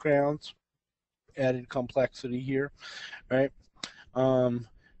 2 crowns, added complexity here, right?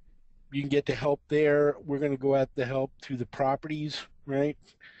 You can get the help there. We're going to go at the help through the properties, right?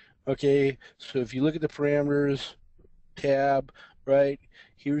 Okay, so if you look at the parameters tab, right,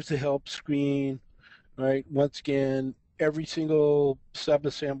 here's the help screen, right? Once again, every single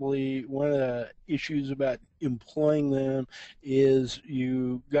subassembly, one of the issues about employing them is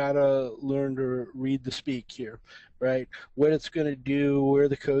you gotta learn to read the speak here, right? What it's going to do, where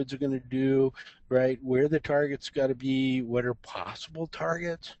the codes are going to do, right? Where the target's got to be, what are possible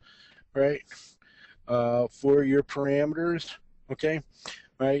targets, right? For your parameters, okay?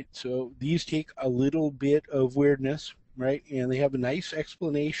 Right, so these take a little bit of weirdness, right? And they have a nice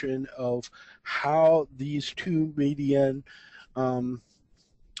explanation of how these two median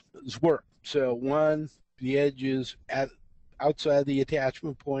work. So one, the edge is outside the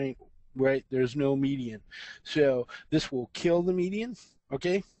attachment point, right? There's no median. So this will kill the median,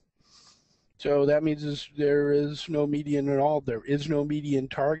 okay? So that means there is no median at all. There is no median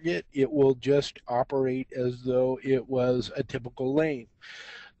target. It will just operate as though it was a typical lane.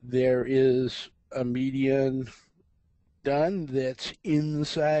 There is a median done that's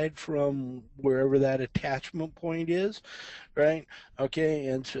inside from wherever that attachment point is, right? Okay,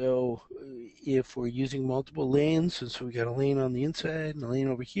 and so if we're using multiple lanes, and so we got a lane on the inside and a lane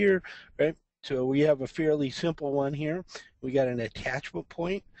over here, right? So we have a fairly simple one here. We got an attachment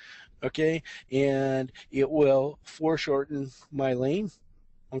point, okay, and it will foreshorten my lane,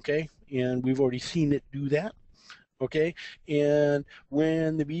 okay, and we've already seen it do that. okay? And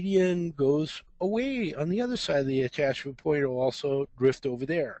when the median goes away on the other side of the attachment point, it will also drift over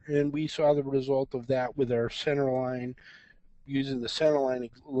there. And we saw the result of that with our center line, using the center line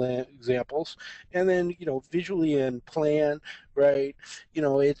examples. And then, visually in plan, right,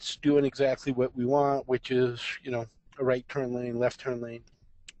 it's doing exactly what we want, which is, a right turn lane, left turn lane,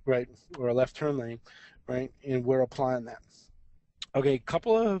 right, or a left turn lane, right, and we're applying that. Okay, a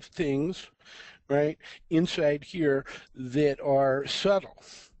couple of things, right, inside here that are subtle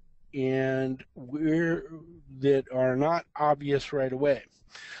and that are not obvious right away.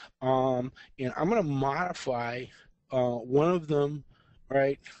 And I'm going to modify one of them,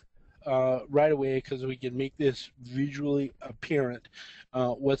 right, right away, because we can make this visually apparent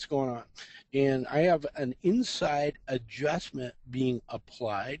what's going on. And I have an inside adjustment being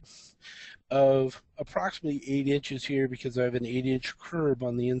applied of approximately 8 inches here, because I have an 8-inch curb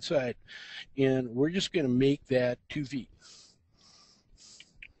on the inside. And we're just going to make that 2 feet.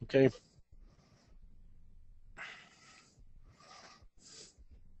 Okay.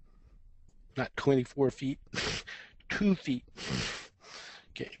 Not 24 feet, 2 feet.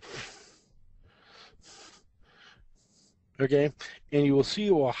 Okay. Okay, and you will see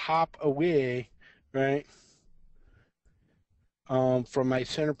it will hop away, right, from my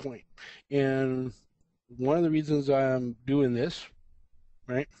center point. And one of the reasons I'm doing this,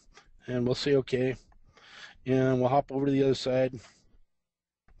 right, and we'll say okay, and we'll hop over to the other side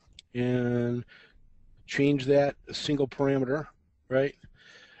and change that single parameter, right,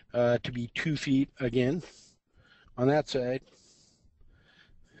 to be 2 feet again on that side.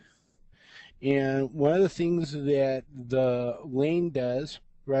 And one of the things that the lane does,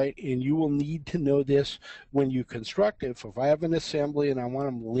 right, and you will need to know this when you construct it. If I have an assembly and I want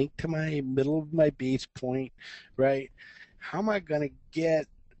them linked to my middle of my base point, right, how am I going to get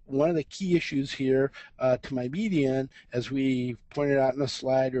one of the key issues here to my median, as we pointed out in a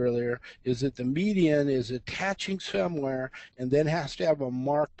slide earlier, is that the median is attaching somewhere and then has to have a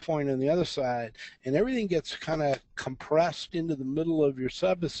mark point on the other side, and everything gets kind of compressed into the middle of your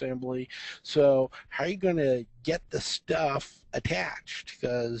subassembly. So how are you going to get the stuff attached?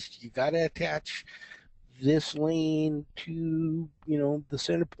 Because you got to attach this lane to the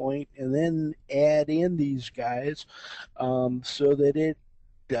center point and then add in these guys so that it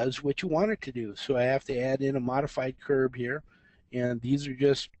does what you want it to do. So I have to add in a modified curb here, and these are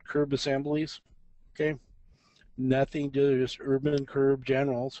just curb assemblies, okay? Nothing, just urban curb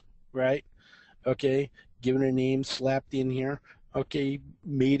generals, right? Okay, given a name, slapped in here. Okay,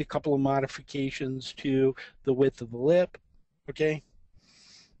 made a couple of modifications to the width of the lip, okay?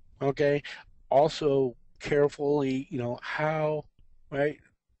 Okay, also carefully, how, right?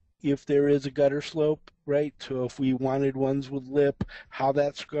 If there is a gutter slope, right? So if we wanted ones with lip, how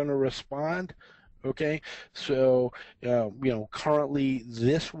that's going to respond, okay? So, currently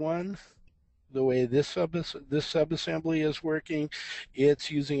this one, the way this subassembly is working, it's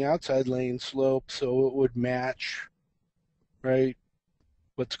using outside lane slope, so it would match, right,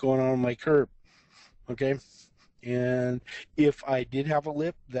 what's going on my curb, okay? And if I did have a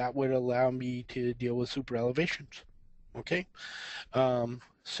lip, that would allow me to deal with super elevations, okay?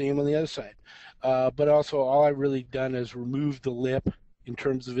 Same on the other side. But also all I've really done is remove the lip in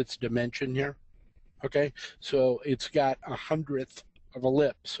terms of its dimension here. Okay, so it's got 1/100th of a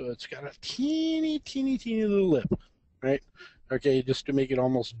lip. So it's got a teeny little lip, right? Okay, just to make it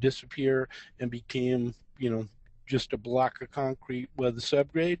almost disappear and became, just a block of concrete with a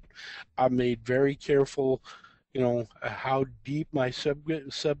subgrade. I've made very careful, how deep my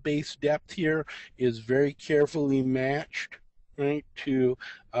sub-base depth here is very carefully matched, right, to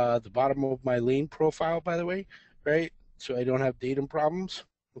the bottom of my lane profile, by the way, right? So I don't have datum problems,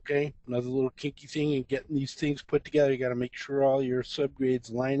 okay? Another little kinky thing in getting these things put together, you got to make sure all your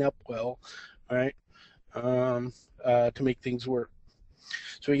subgrades line up well, all right, to make things work.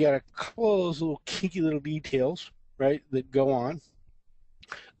 So we got a couple of those little kinky little details, right, that go on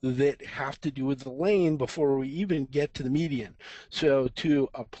that have to do with the lane before we even get to the median. So to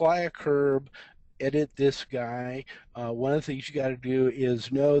apply a curb, edit this guy, one of the things you got to do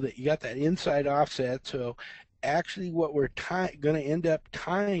is know that you got that inside offset. So actually what we're going to end up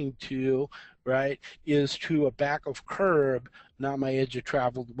tying to, right, is to a back of curb, not my edge of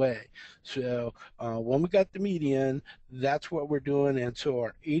traveled way. So when we got the median, that's what we're doing. And so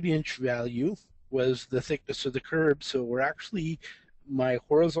our 8-inch value was the thickness of the curb. So we're actually, my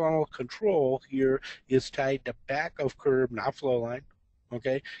horizontal control here is tied to back of curb, not flow line,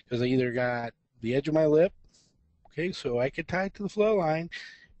 okay? Because I either got the edge of my lip, okay, so I could tie it to the flow line,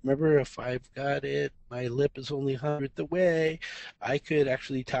 remember, if I've got it, my lip is only 100th away, I could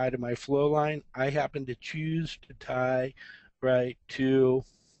actually tie to my flow line. I happen to choose to tie right to,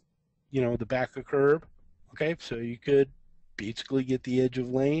 the back of curb. Okay, so you could basically get the edge of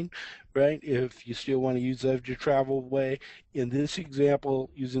lane, right? If you still want to use edge of travel way. In this example,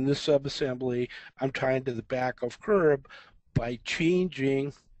 using this subassembly, I'm tying to the back of curb by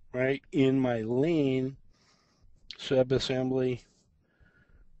changing, right, in my lane subassembly.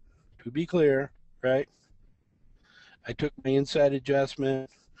 To be clear, right, I took my inside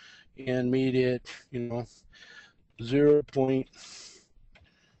adjustment and made it,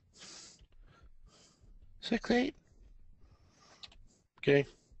 0.68. Okay,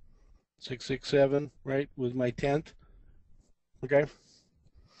 667, right, was my 10th. Okay,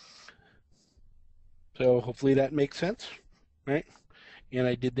 so hopefully that makes sense, right? And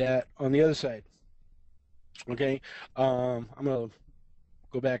I did that on the other side. Okay, I'm gonna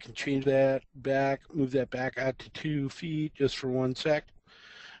go back and change that back, move that back out to 2 feet just for 1 sec.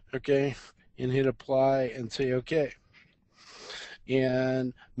 Okay, and hit apply and say okay.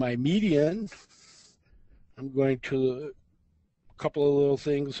 And my median, I'm going to couple of little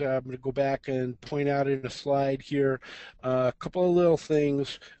things I'm going to go back and point out in a slide here. A couple of little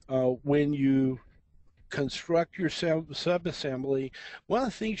things when you construct your subassembly. One of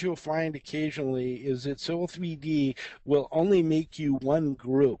the things you'll find occasionally is that Civil 3D will only make you one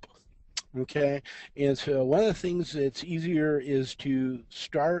group. Okay, and so one of the things that's easier is to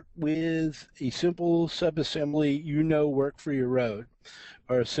start with a simple subassembly work for your road,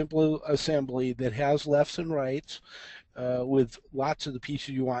 or a simple assembly that has lefts and rights, with lots of the pieces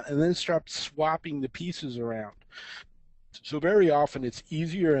you want, and then start swapping the pieces around. So very often it's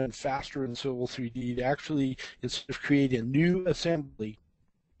easier and faster in Civil 3D to actually, instead of create a new assembly,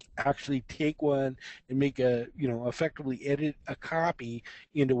 actually take one and make effectively edit a copy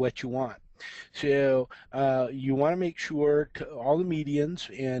into what you want. So you want to make sure to all the medians,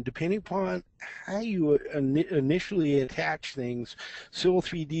 and depending upon how you initially attach things, Civil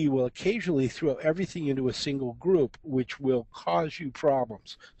 3D will occasionally throw everything into a single group, which will cause you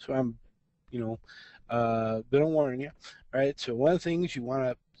problems. So I'm, gonna warn you. All right. So one of the things you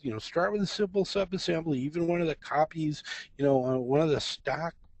want to, start with a simple subassembly, even one of the copies, one of the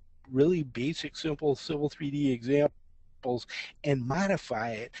stock, really basic, simple Civil 3D examples, and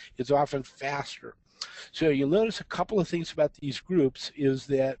modify it is often faster. So you'll notice a couple of things about these groups is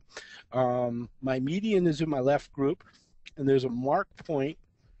that my median is in my left group, and there's a marked point,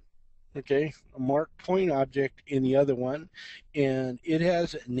 okay, a marked point object in the other one, and it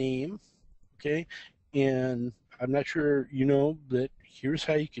has a name, okay, and I'm not sure that here's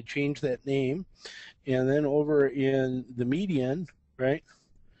how you could change that name. And then over in the median, right,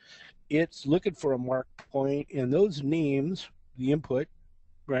 it's looking for a marked point, and those names, the input,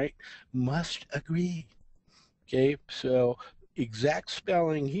 right, must agree. Okay, so exact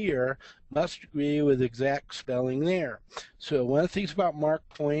spelling here must agree with exact spelling there. So one of the things about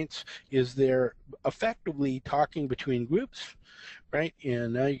marked points is they're effectively talking between groups, right?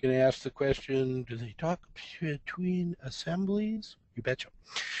 And now you can ask the question, do they talk between assemblies? You betcha.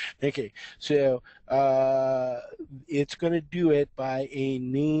 Okay, so it's going to do it by a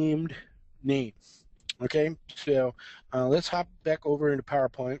named name. Okay, so let's hop back over into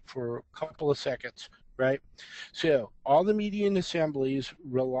PowerPoint for a couple of seconds, right? So all the median assemblies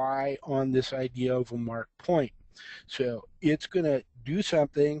rely on this idea of a marked point. So it's going to do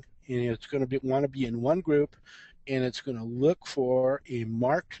something, and it's going to want to be in one group, and it's going to look for a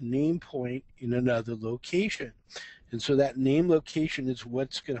marked name point in another location. And so that name location is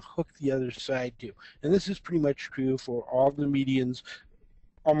what's going to hook the other side to. And this is pretty much true for all the medians,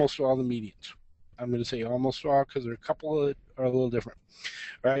 almost all the medians. I'm going to say almost all because there are a couple that are a little different,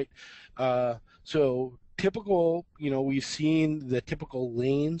 right? So typical, we've seen the typical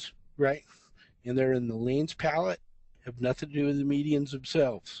lanes, right? And they're in the lanes palette, have nothing to do with the medians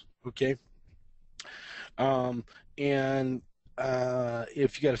themselves, okay? And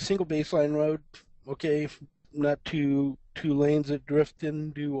if you got a single baseline road, okay, not two lanes that drift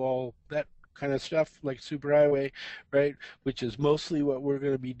and do all that kind of stuff like superhighway, right, which is mostly what we're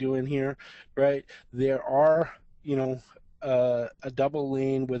going to be doing here, right? There are, a double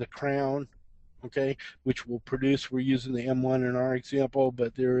lane with a crown, okay, which will produce, we're using the M1 in our example,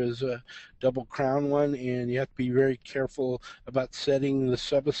 but there is a double crown one, and you have to be very careful about setting the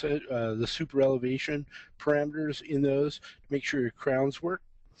super elevation parameters in those to make sure your crowns work,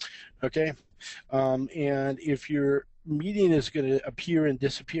 okay? And if your median is going to appear and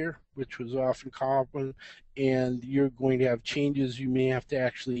disappear, which was often common, and you're going to have changes, you may have to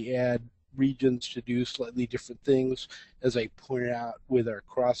actually add regions to do slightly different things, as I pointed out with our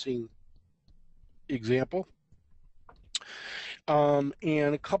crossing example. And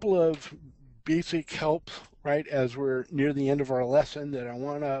a couple of basic helps, right, as we're near the end of our lesson that I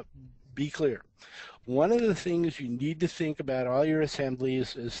want to be clear. One of the things you need to think about all your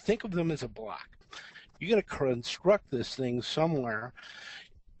assemblies is think of them as a block. You got to construct this thing somewhere,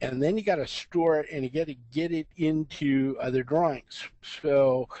 and then you got to store it, and you got to get it into other drawings.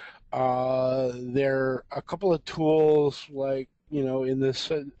 So there are a couple of tools, like, you know, in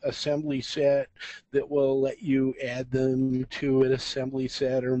this assembly set, that will let you add them to an assembly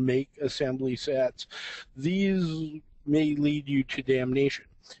set or make assembly sets. These may lead you to damnation,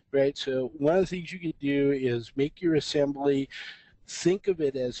 right? So one of the things you can do is make your assembly, think of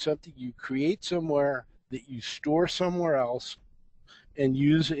it as something you create somewhere that you store somewhere else and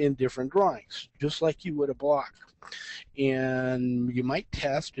use in different drawings, just like you would a block. And you might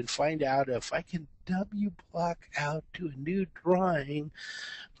test and find out, if I can W block out to a new drawing,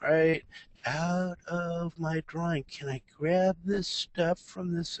 right, out of my drawing, can I grab this stuff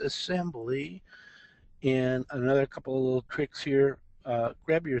from this assembly? And another couple of little tricks here,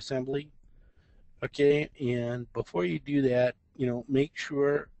 grab your assembly, okay, and before you do that, you know, make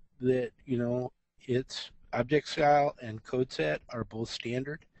sure that, you know, its object style and code set are both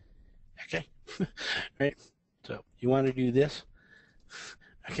standard, okay? Right, so you want to do this,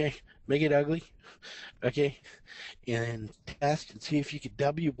 okay, make it ugly, okay, and test and see if you can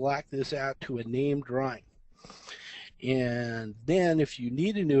W block this out to a named drawing. And then if you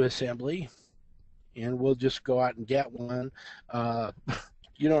need a new assembly, and we'll just go out and get one,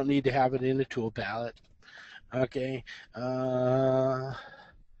 you don't need to have it in a tool palette, okay?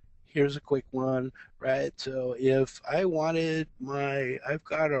 Here's a quick one, right? So if I wanted I've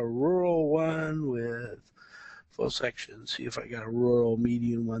got a rural one with full section. See if I got a rural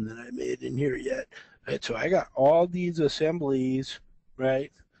median one that I made in here yet. Right, so I got all these assemblies,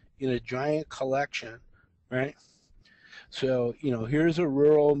 right, in a giant collection, right? So, you know, here's a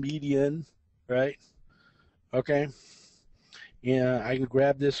rural median, right? Okay. And I can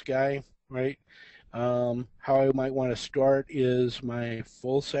grab this guy, right? How I might want to start is my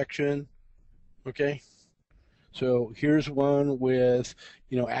full section, okay? So here's one with,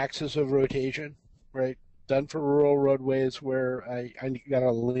 you know, axis of rotation, right? Done for rural roadways, where I got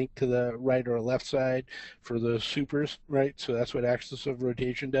a link to the right or left side for the supers, right? So that's what axis of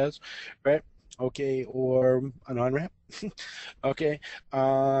rotation does, right? Okay, or an on-ramp. Okay,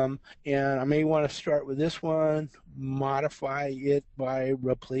 and I may want to start with this one, modify it by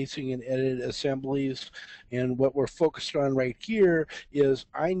replacing and edit assemblies. And what we're focused on right here is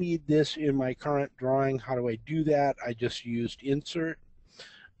I need this in my current drawing. How do I do that? I just used insert.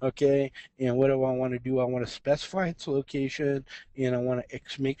 Okay, and what do I want to do? I want to specify its location, and I want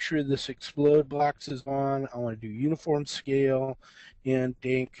to make sure this explode box is on. I want to do uniform scale and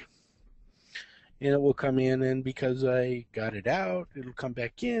dink, and it will come in, and because I got it out, it'll come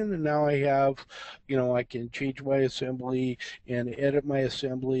back in, and now I have, you know, I can change my assembly and edit my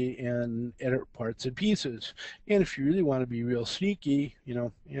assembly and edit parts and pieces. And if you really want to be real sneaky, you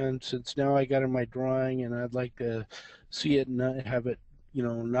know, and since now I got in my drawing and I'd like to see it and not have it, you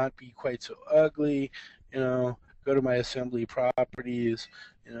know, not be quite so ugly, you know, go to my assembly properties,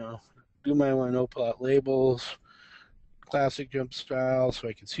 you know, do my no plot labels, classic jump style, so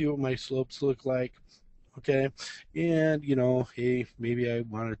I can see what my slopes look like, okay? And, you know, hey, maybe I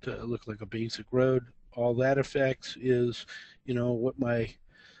want it to look like a basic road. All that affects is, you know, what my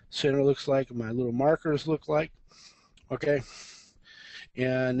center looks like and my little markers look like, okay?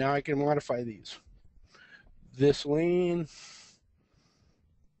 And now I can modify these. This lane,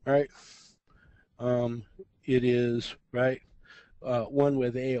 right, it is, right, one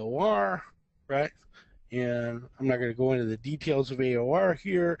with AOR, right? And I'm not going to go into the details of AOR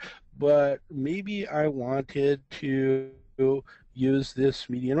here, but maybe I wanted to use this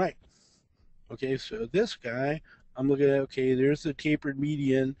median right. Okay, so this guy, I'm looking at, okay, there's the tapered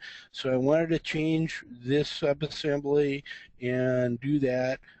median, so I wanted to change this subassembly and do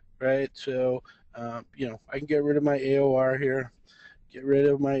that, right? So, you know, I can get rid of my AOR here, get rid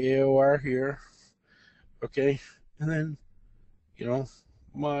of my AOR here, okay, and then, you know,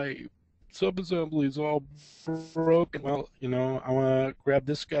 my subassembly is all broken. Well, you know, I want to grab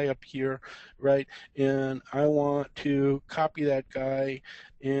this guy up here, right, and I want to copy that guy,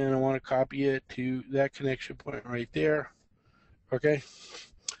 and I want to copy it to that connection point right there, okay,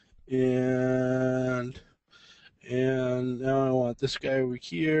 and now I want this guy over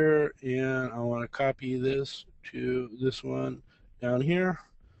here, and I want to copy this to this one down here.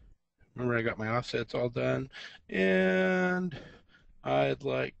 Remember, I got my offsets all done, and I'd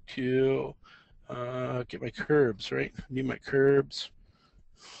like to get my curbs, right? I need my curbs.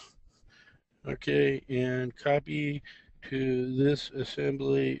 Okay, and copy to this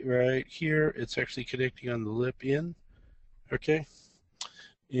assembly right here. It's actually connecting on the lip in. Okay.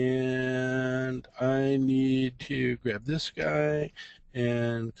 And I need to grab this guy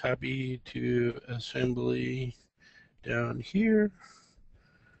and copy to assembly down here.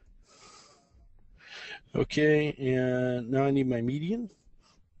 Okay, and now I need my median.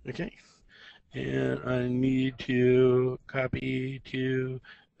 Okay, and I need to copy to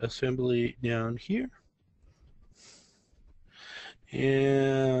assembly down here.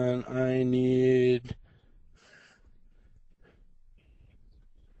 And I need,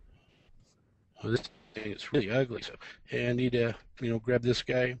 oh, this thing is really ugly. So I need to, grab this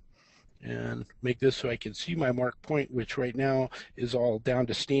guy and make this so I can see my mark point, which right now is all down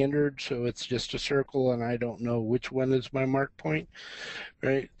to standard. So it's just a circle and I don't know which one is my mark point,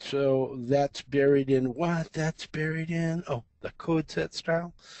 right? So that's buried in what? That's buried in, oh, the code set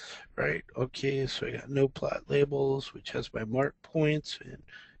style, right? Okay, so I got no plot labels, which has my mark points, and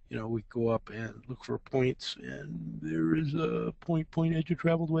we go up and look for points, and there is a point edge of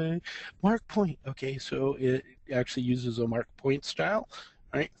traveled way, mark point. Okay, so it actually uses a mark point style,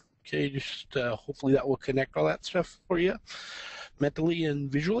 right? Okay, just hopefully that will connect all that stuff for you mentally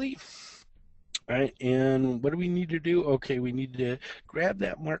and visually. All right, and what do we need to do? Okay, we need to grab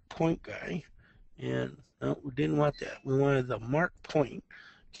that mark point guy, and no, we didn't want that. We wanted the mark point.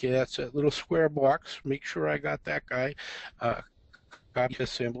 Okay, that's that little square box. Make sure I got that guy. Copy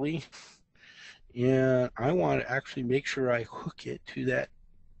assembly, and I want to actually make sure I hook it to that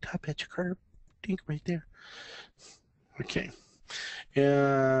top edge curve. Dink right there. Okay.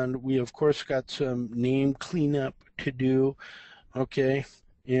 And we of course got some name cleanup to do. Okay,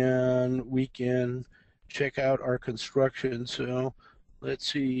 and we can check out our construction. So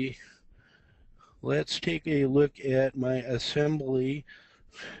let's see, let's take a look at my assembly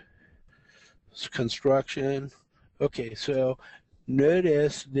construction. Okay, so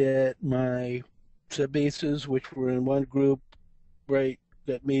notice that my subbases, which were in one group, right,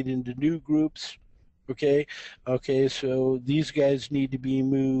 got made into new groups. Okay, so these guys need to be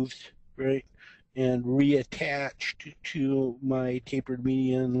moved, right, and reattached to my tapered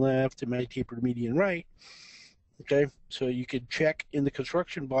median left and my tapered median right. Okay, so you can check in the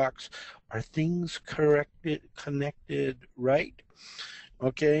construction box, are things connected right?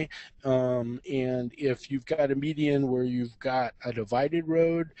 Okay, and if you've got a median where you've got a divided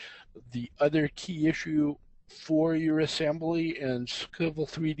road, the other key issue for your assembly, and Civil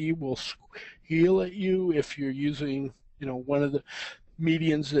 3D will squeal at you if you're using, one of the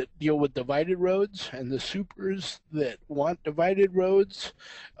medians that deal with divided roads and the supers that want divided roads.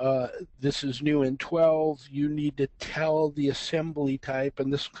 This is new in 12. You need to tell the assembly type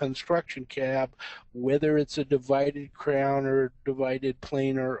and this construction cab whether it's a divided crown or divided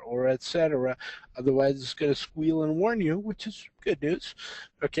planar or etc. Otherwise, it's going to squeal and warn you, which is good news.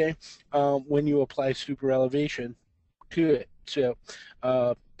 Okay, when you apply super elevation to it. So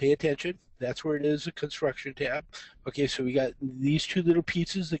pay attention. That's where it is, a construction tab. Okay, so we got these two little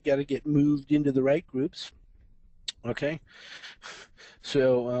pieces that got to get moved into the right groups. Okay,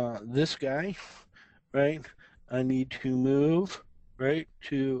 so this guy, right, I need to move, right,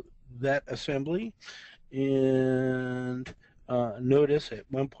 to that assembly. And notice at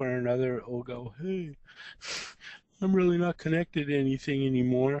one point or another, it will go, hey, I'm really not connected to anything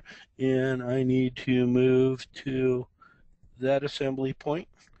anymore. And I need to move to that assembly point.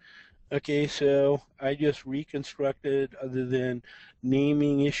 Okay, so I just reconstructed, other than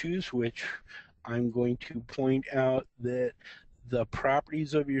naming issues, which I'm going to point out that the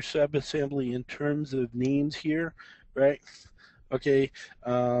properties of your subassembly in terms of names here, right? Okay,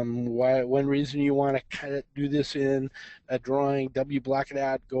 one reason you want to kind of do this in a drawing, block it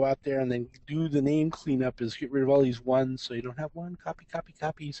out, go out there, and then do the name cleanup is get rid of all these ones so you don't have one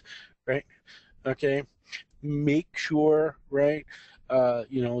copies, right? Okay, make sure, right,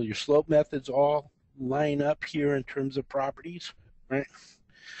 your slope methods all line up here in terms of properties, right?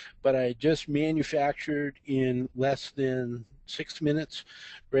 But I just manufactured in less than 6 minutes,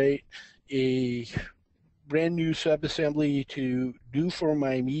 right, a brand new subassembly to do for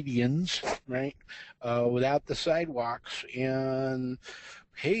my medians, right, without the sidewalks. And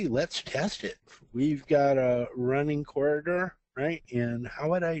hey, let's test it. We've got a running corridor, right? And how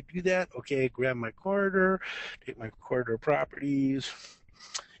would I do that? Okay, grab my corridor, take my corridor properties,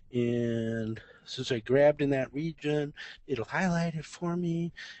 and since I grabbed in that region, it'll highlight it for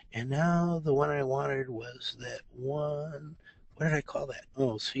me. And now the one I wanted was that one, what did I call that?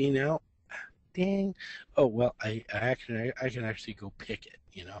 Oh, see now, dang. Oh, well, I can actually go pick it,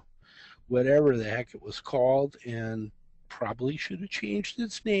 you know, whatever the heck it was called, and probably should have changed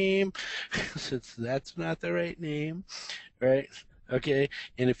its name since that's not the right name, right? Okay,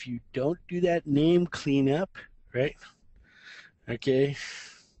 and if you don't do that name cleanup, right? Okay,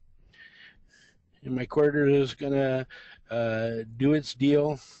 and my quarter is gonna do its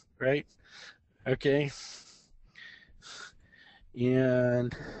deal, right? Okay,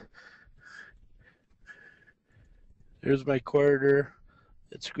 and there's my quarter.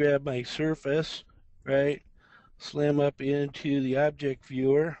 Let's grab my surface, right? Slam up into the object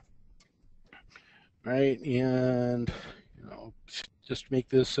viewer, right? And you know, just make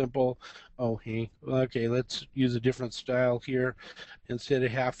this simple. Oh, hey, okay, let's use a different style here. Instead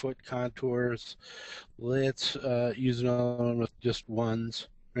of half-foot contours, let's use another one with just ones,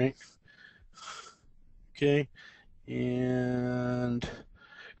 right? Okay, and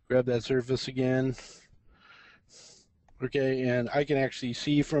grab that surface again. Okay, and I can actually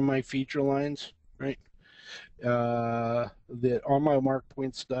see from my feature lines, right, that all my mark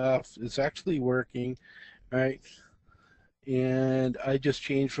point stuff is actually working, right? And I just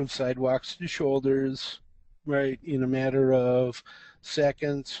changed from sidewalks to shoulders, right, in a matter of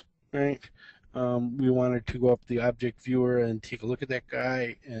seconds, right? We wanted to go up the object viewer and take a look at that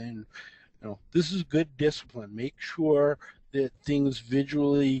guy, and you know, this is good discipline. Make sure that things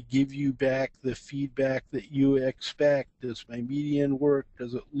visually give you back the feedback that you expect. Does my median work?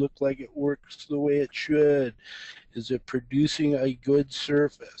 Does it look like it works the way it should? Is it producing a good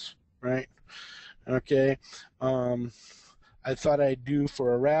surface, right? Okay. I thought I'd do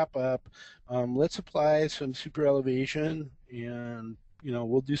for a wrap up, let's apply some super elevation, and you know,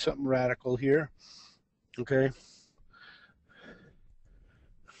 we'll do something radical here. Okay.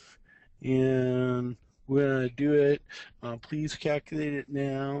 And we're going to do it. Please calculate it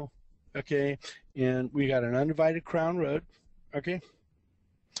now. Okay. And we got an undivided crown road. Okay.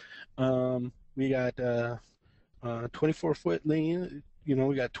 We got 24-foot lane. You know,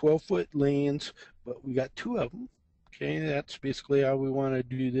 we got 12-foot lanes, but we got two of them. Okay. That's basically how we want to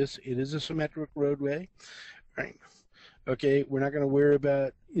do this. It is a symmetric roadway. Right. Okay. We're not going to worry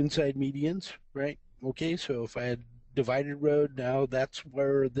about inside medians. Right. Okay. So if I had divided road, now that's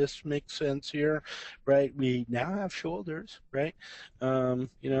where this makes sense here, right? We now have shoulders, right? You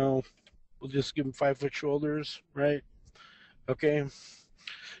know, we'll just give them 5-foot shoulders, right? Okay.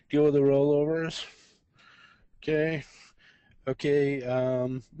 Deal with the rollovers. Okay. Okay.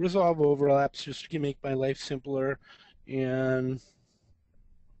 Resolve overlaps just to make my life simpler. And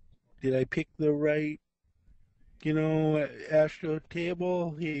did I pick the right, you know, Astro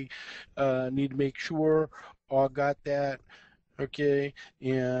table? He need to make sure all got that. Okay,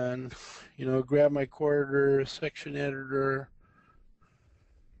 and you know, grab my quarter section editor,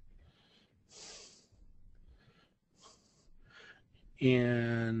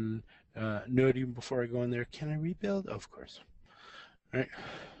 and note even before I go in there, can I rebuild? Of course. All right,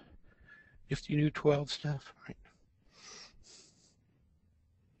 if you knew 12 stuff, right?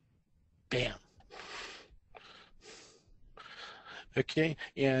 Bam. Okay,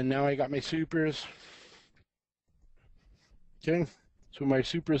 and now I got my supers. Okay, so my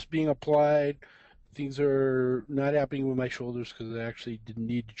supers being applied. Things are not happening with my shoulders because I actually didn't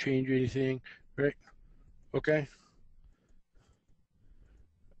need to change anything, right? Okay.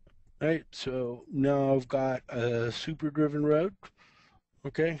 All right, so now I've got a super driven road,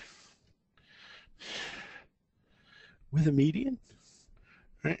 okay, with a median,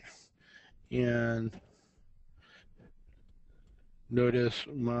 right? And notice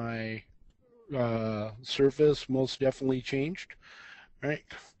my surface most definitely changed, right?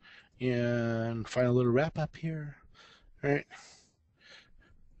 And final little wrap up here, right?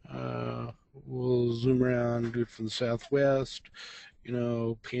 We'll zoom around, do it from the southwest, you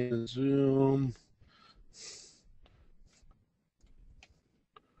know, pan and zoom,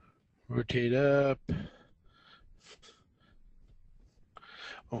 rotate up.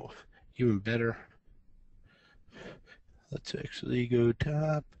 Oh, even better. Let's actually go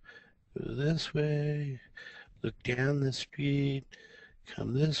top, go this way, look down the street,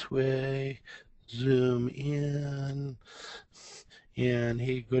 come this way, zoom in, and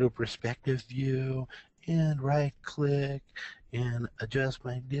hey, go to perspective view, and right click, and adjust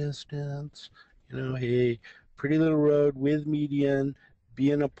my distance. You know, hey, pretty little road with median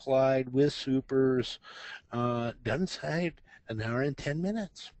being applied with supers, done inside an hour and 10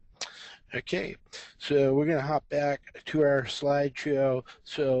 minutes. Okay, so we're going to hop back to our slideshow.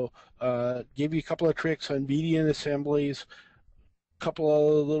 So give you a couple of tricks on median assemblies.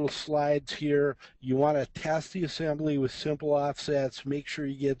 couple of little slides here. You want to test the assembly with simple offsets, make sure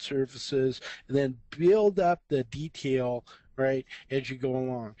you get surfaces, and then build up the detail, right, as you go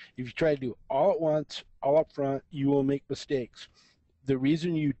along. If you try to do all at once, all up front, you will make mistakes. The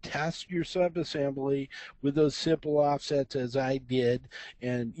reason you test your subassembly with those simple offsets, as I did,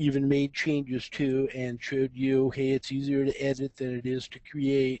 and even made changes to and showed you, hey, it's easier to edit than it is to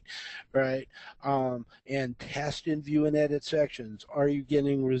create, right? And test and view and edit sections. Are you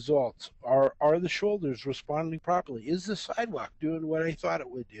getting results? Are the shoulders responding properly? Is the sidewalk doing what I thought it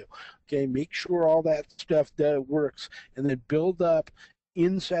would do? Okay, make sure all that stuff that works, and then build up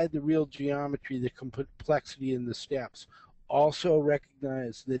inside the real geometry the complexity in the steps. Also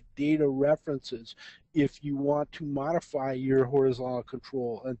recognize that data references, if you want to modify your horizontal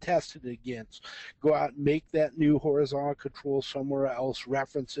control and test it against, go out and make that new horizontal control somewhere else,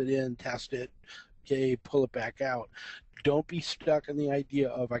 reference it in, test it, okay, pull it back out. Don't be stuck in the idea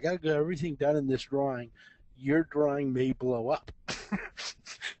of, I got to get everything done in this drawing. Your drawing may blow up.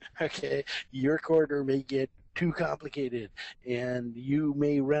 Okay, your corner may get too complicated, and you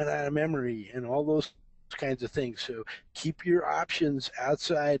may run out of memory, and all those kinds of things. So keep your options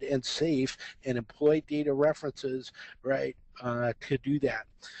outside and safe, and employ data references, right, to do that.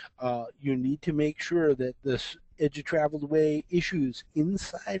 You need to make sure that this edge of traveled way issues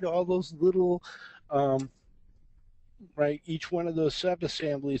inside all those little right, each one of those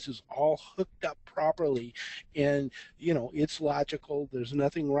sub-assemblies is all hooked up properly, and you know it's logical. There's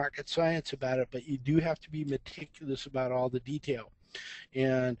nothing rocket science about it, but you do have to be meticulous about all the detail.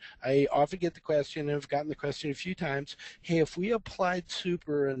 And I often get the question, and I've gotten the question a few times, hey, if we applied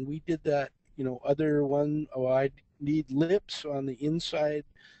super and we did that, you know, other one, oh, I need lips on the inside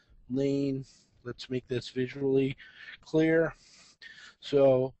lane. Let's make this visually clear.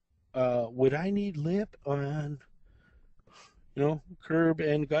 So would I need lip on, you know, curb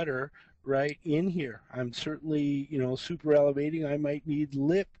and gutter right in here? I'm certainly, you know, super elevating. I might need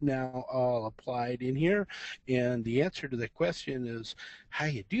lip now all applied in here. And the answer to the question is, how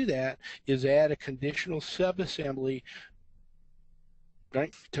you do that is add a conditional subassembly,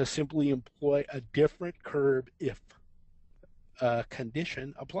 right, to simply employ a different curb if a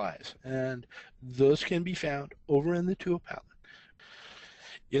condition applies. And those can be found over in the tool palette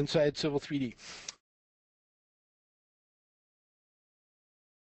inside Civil 3D.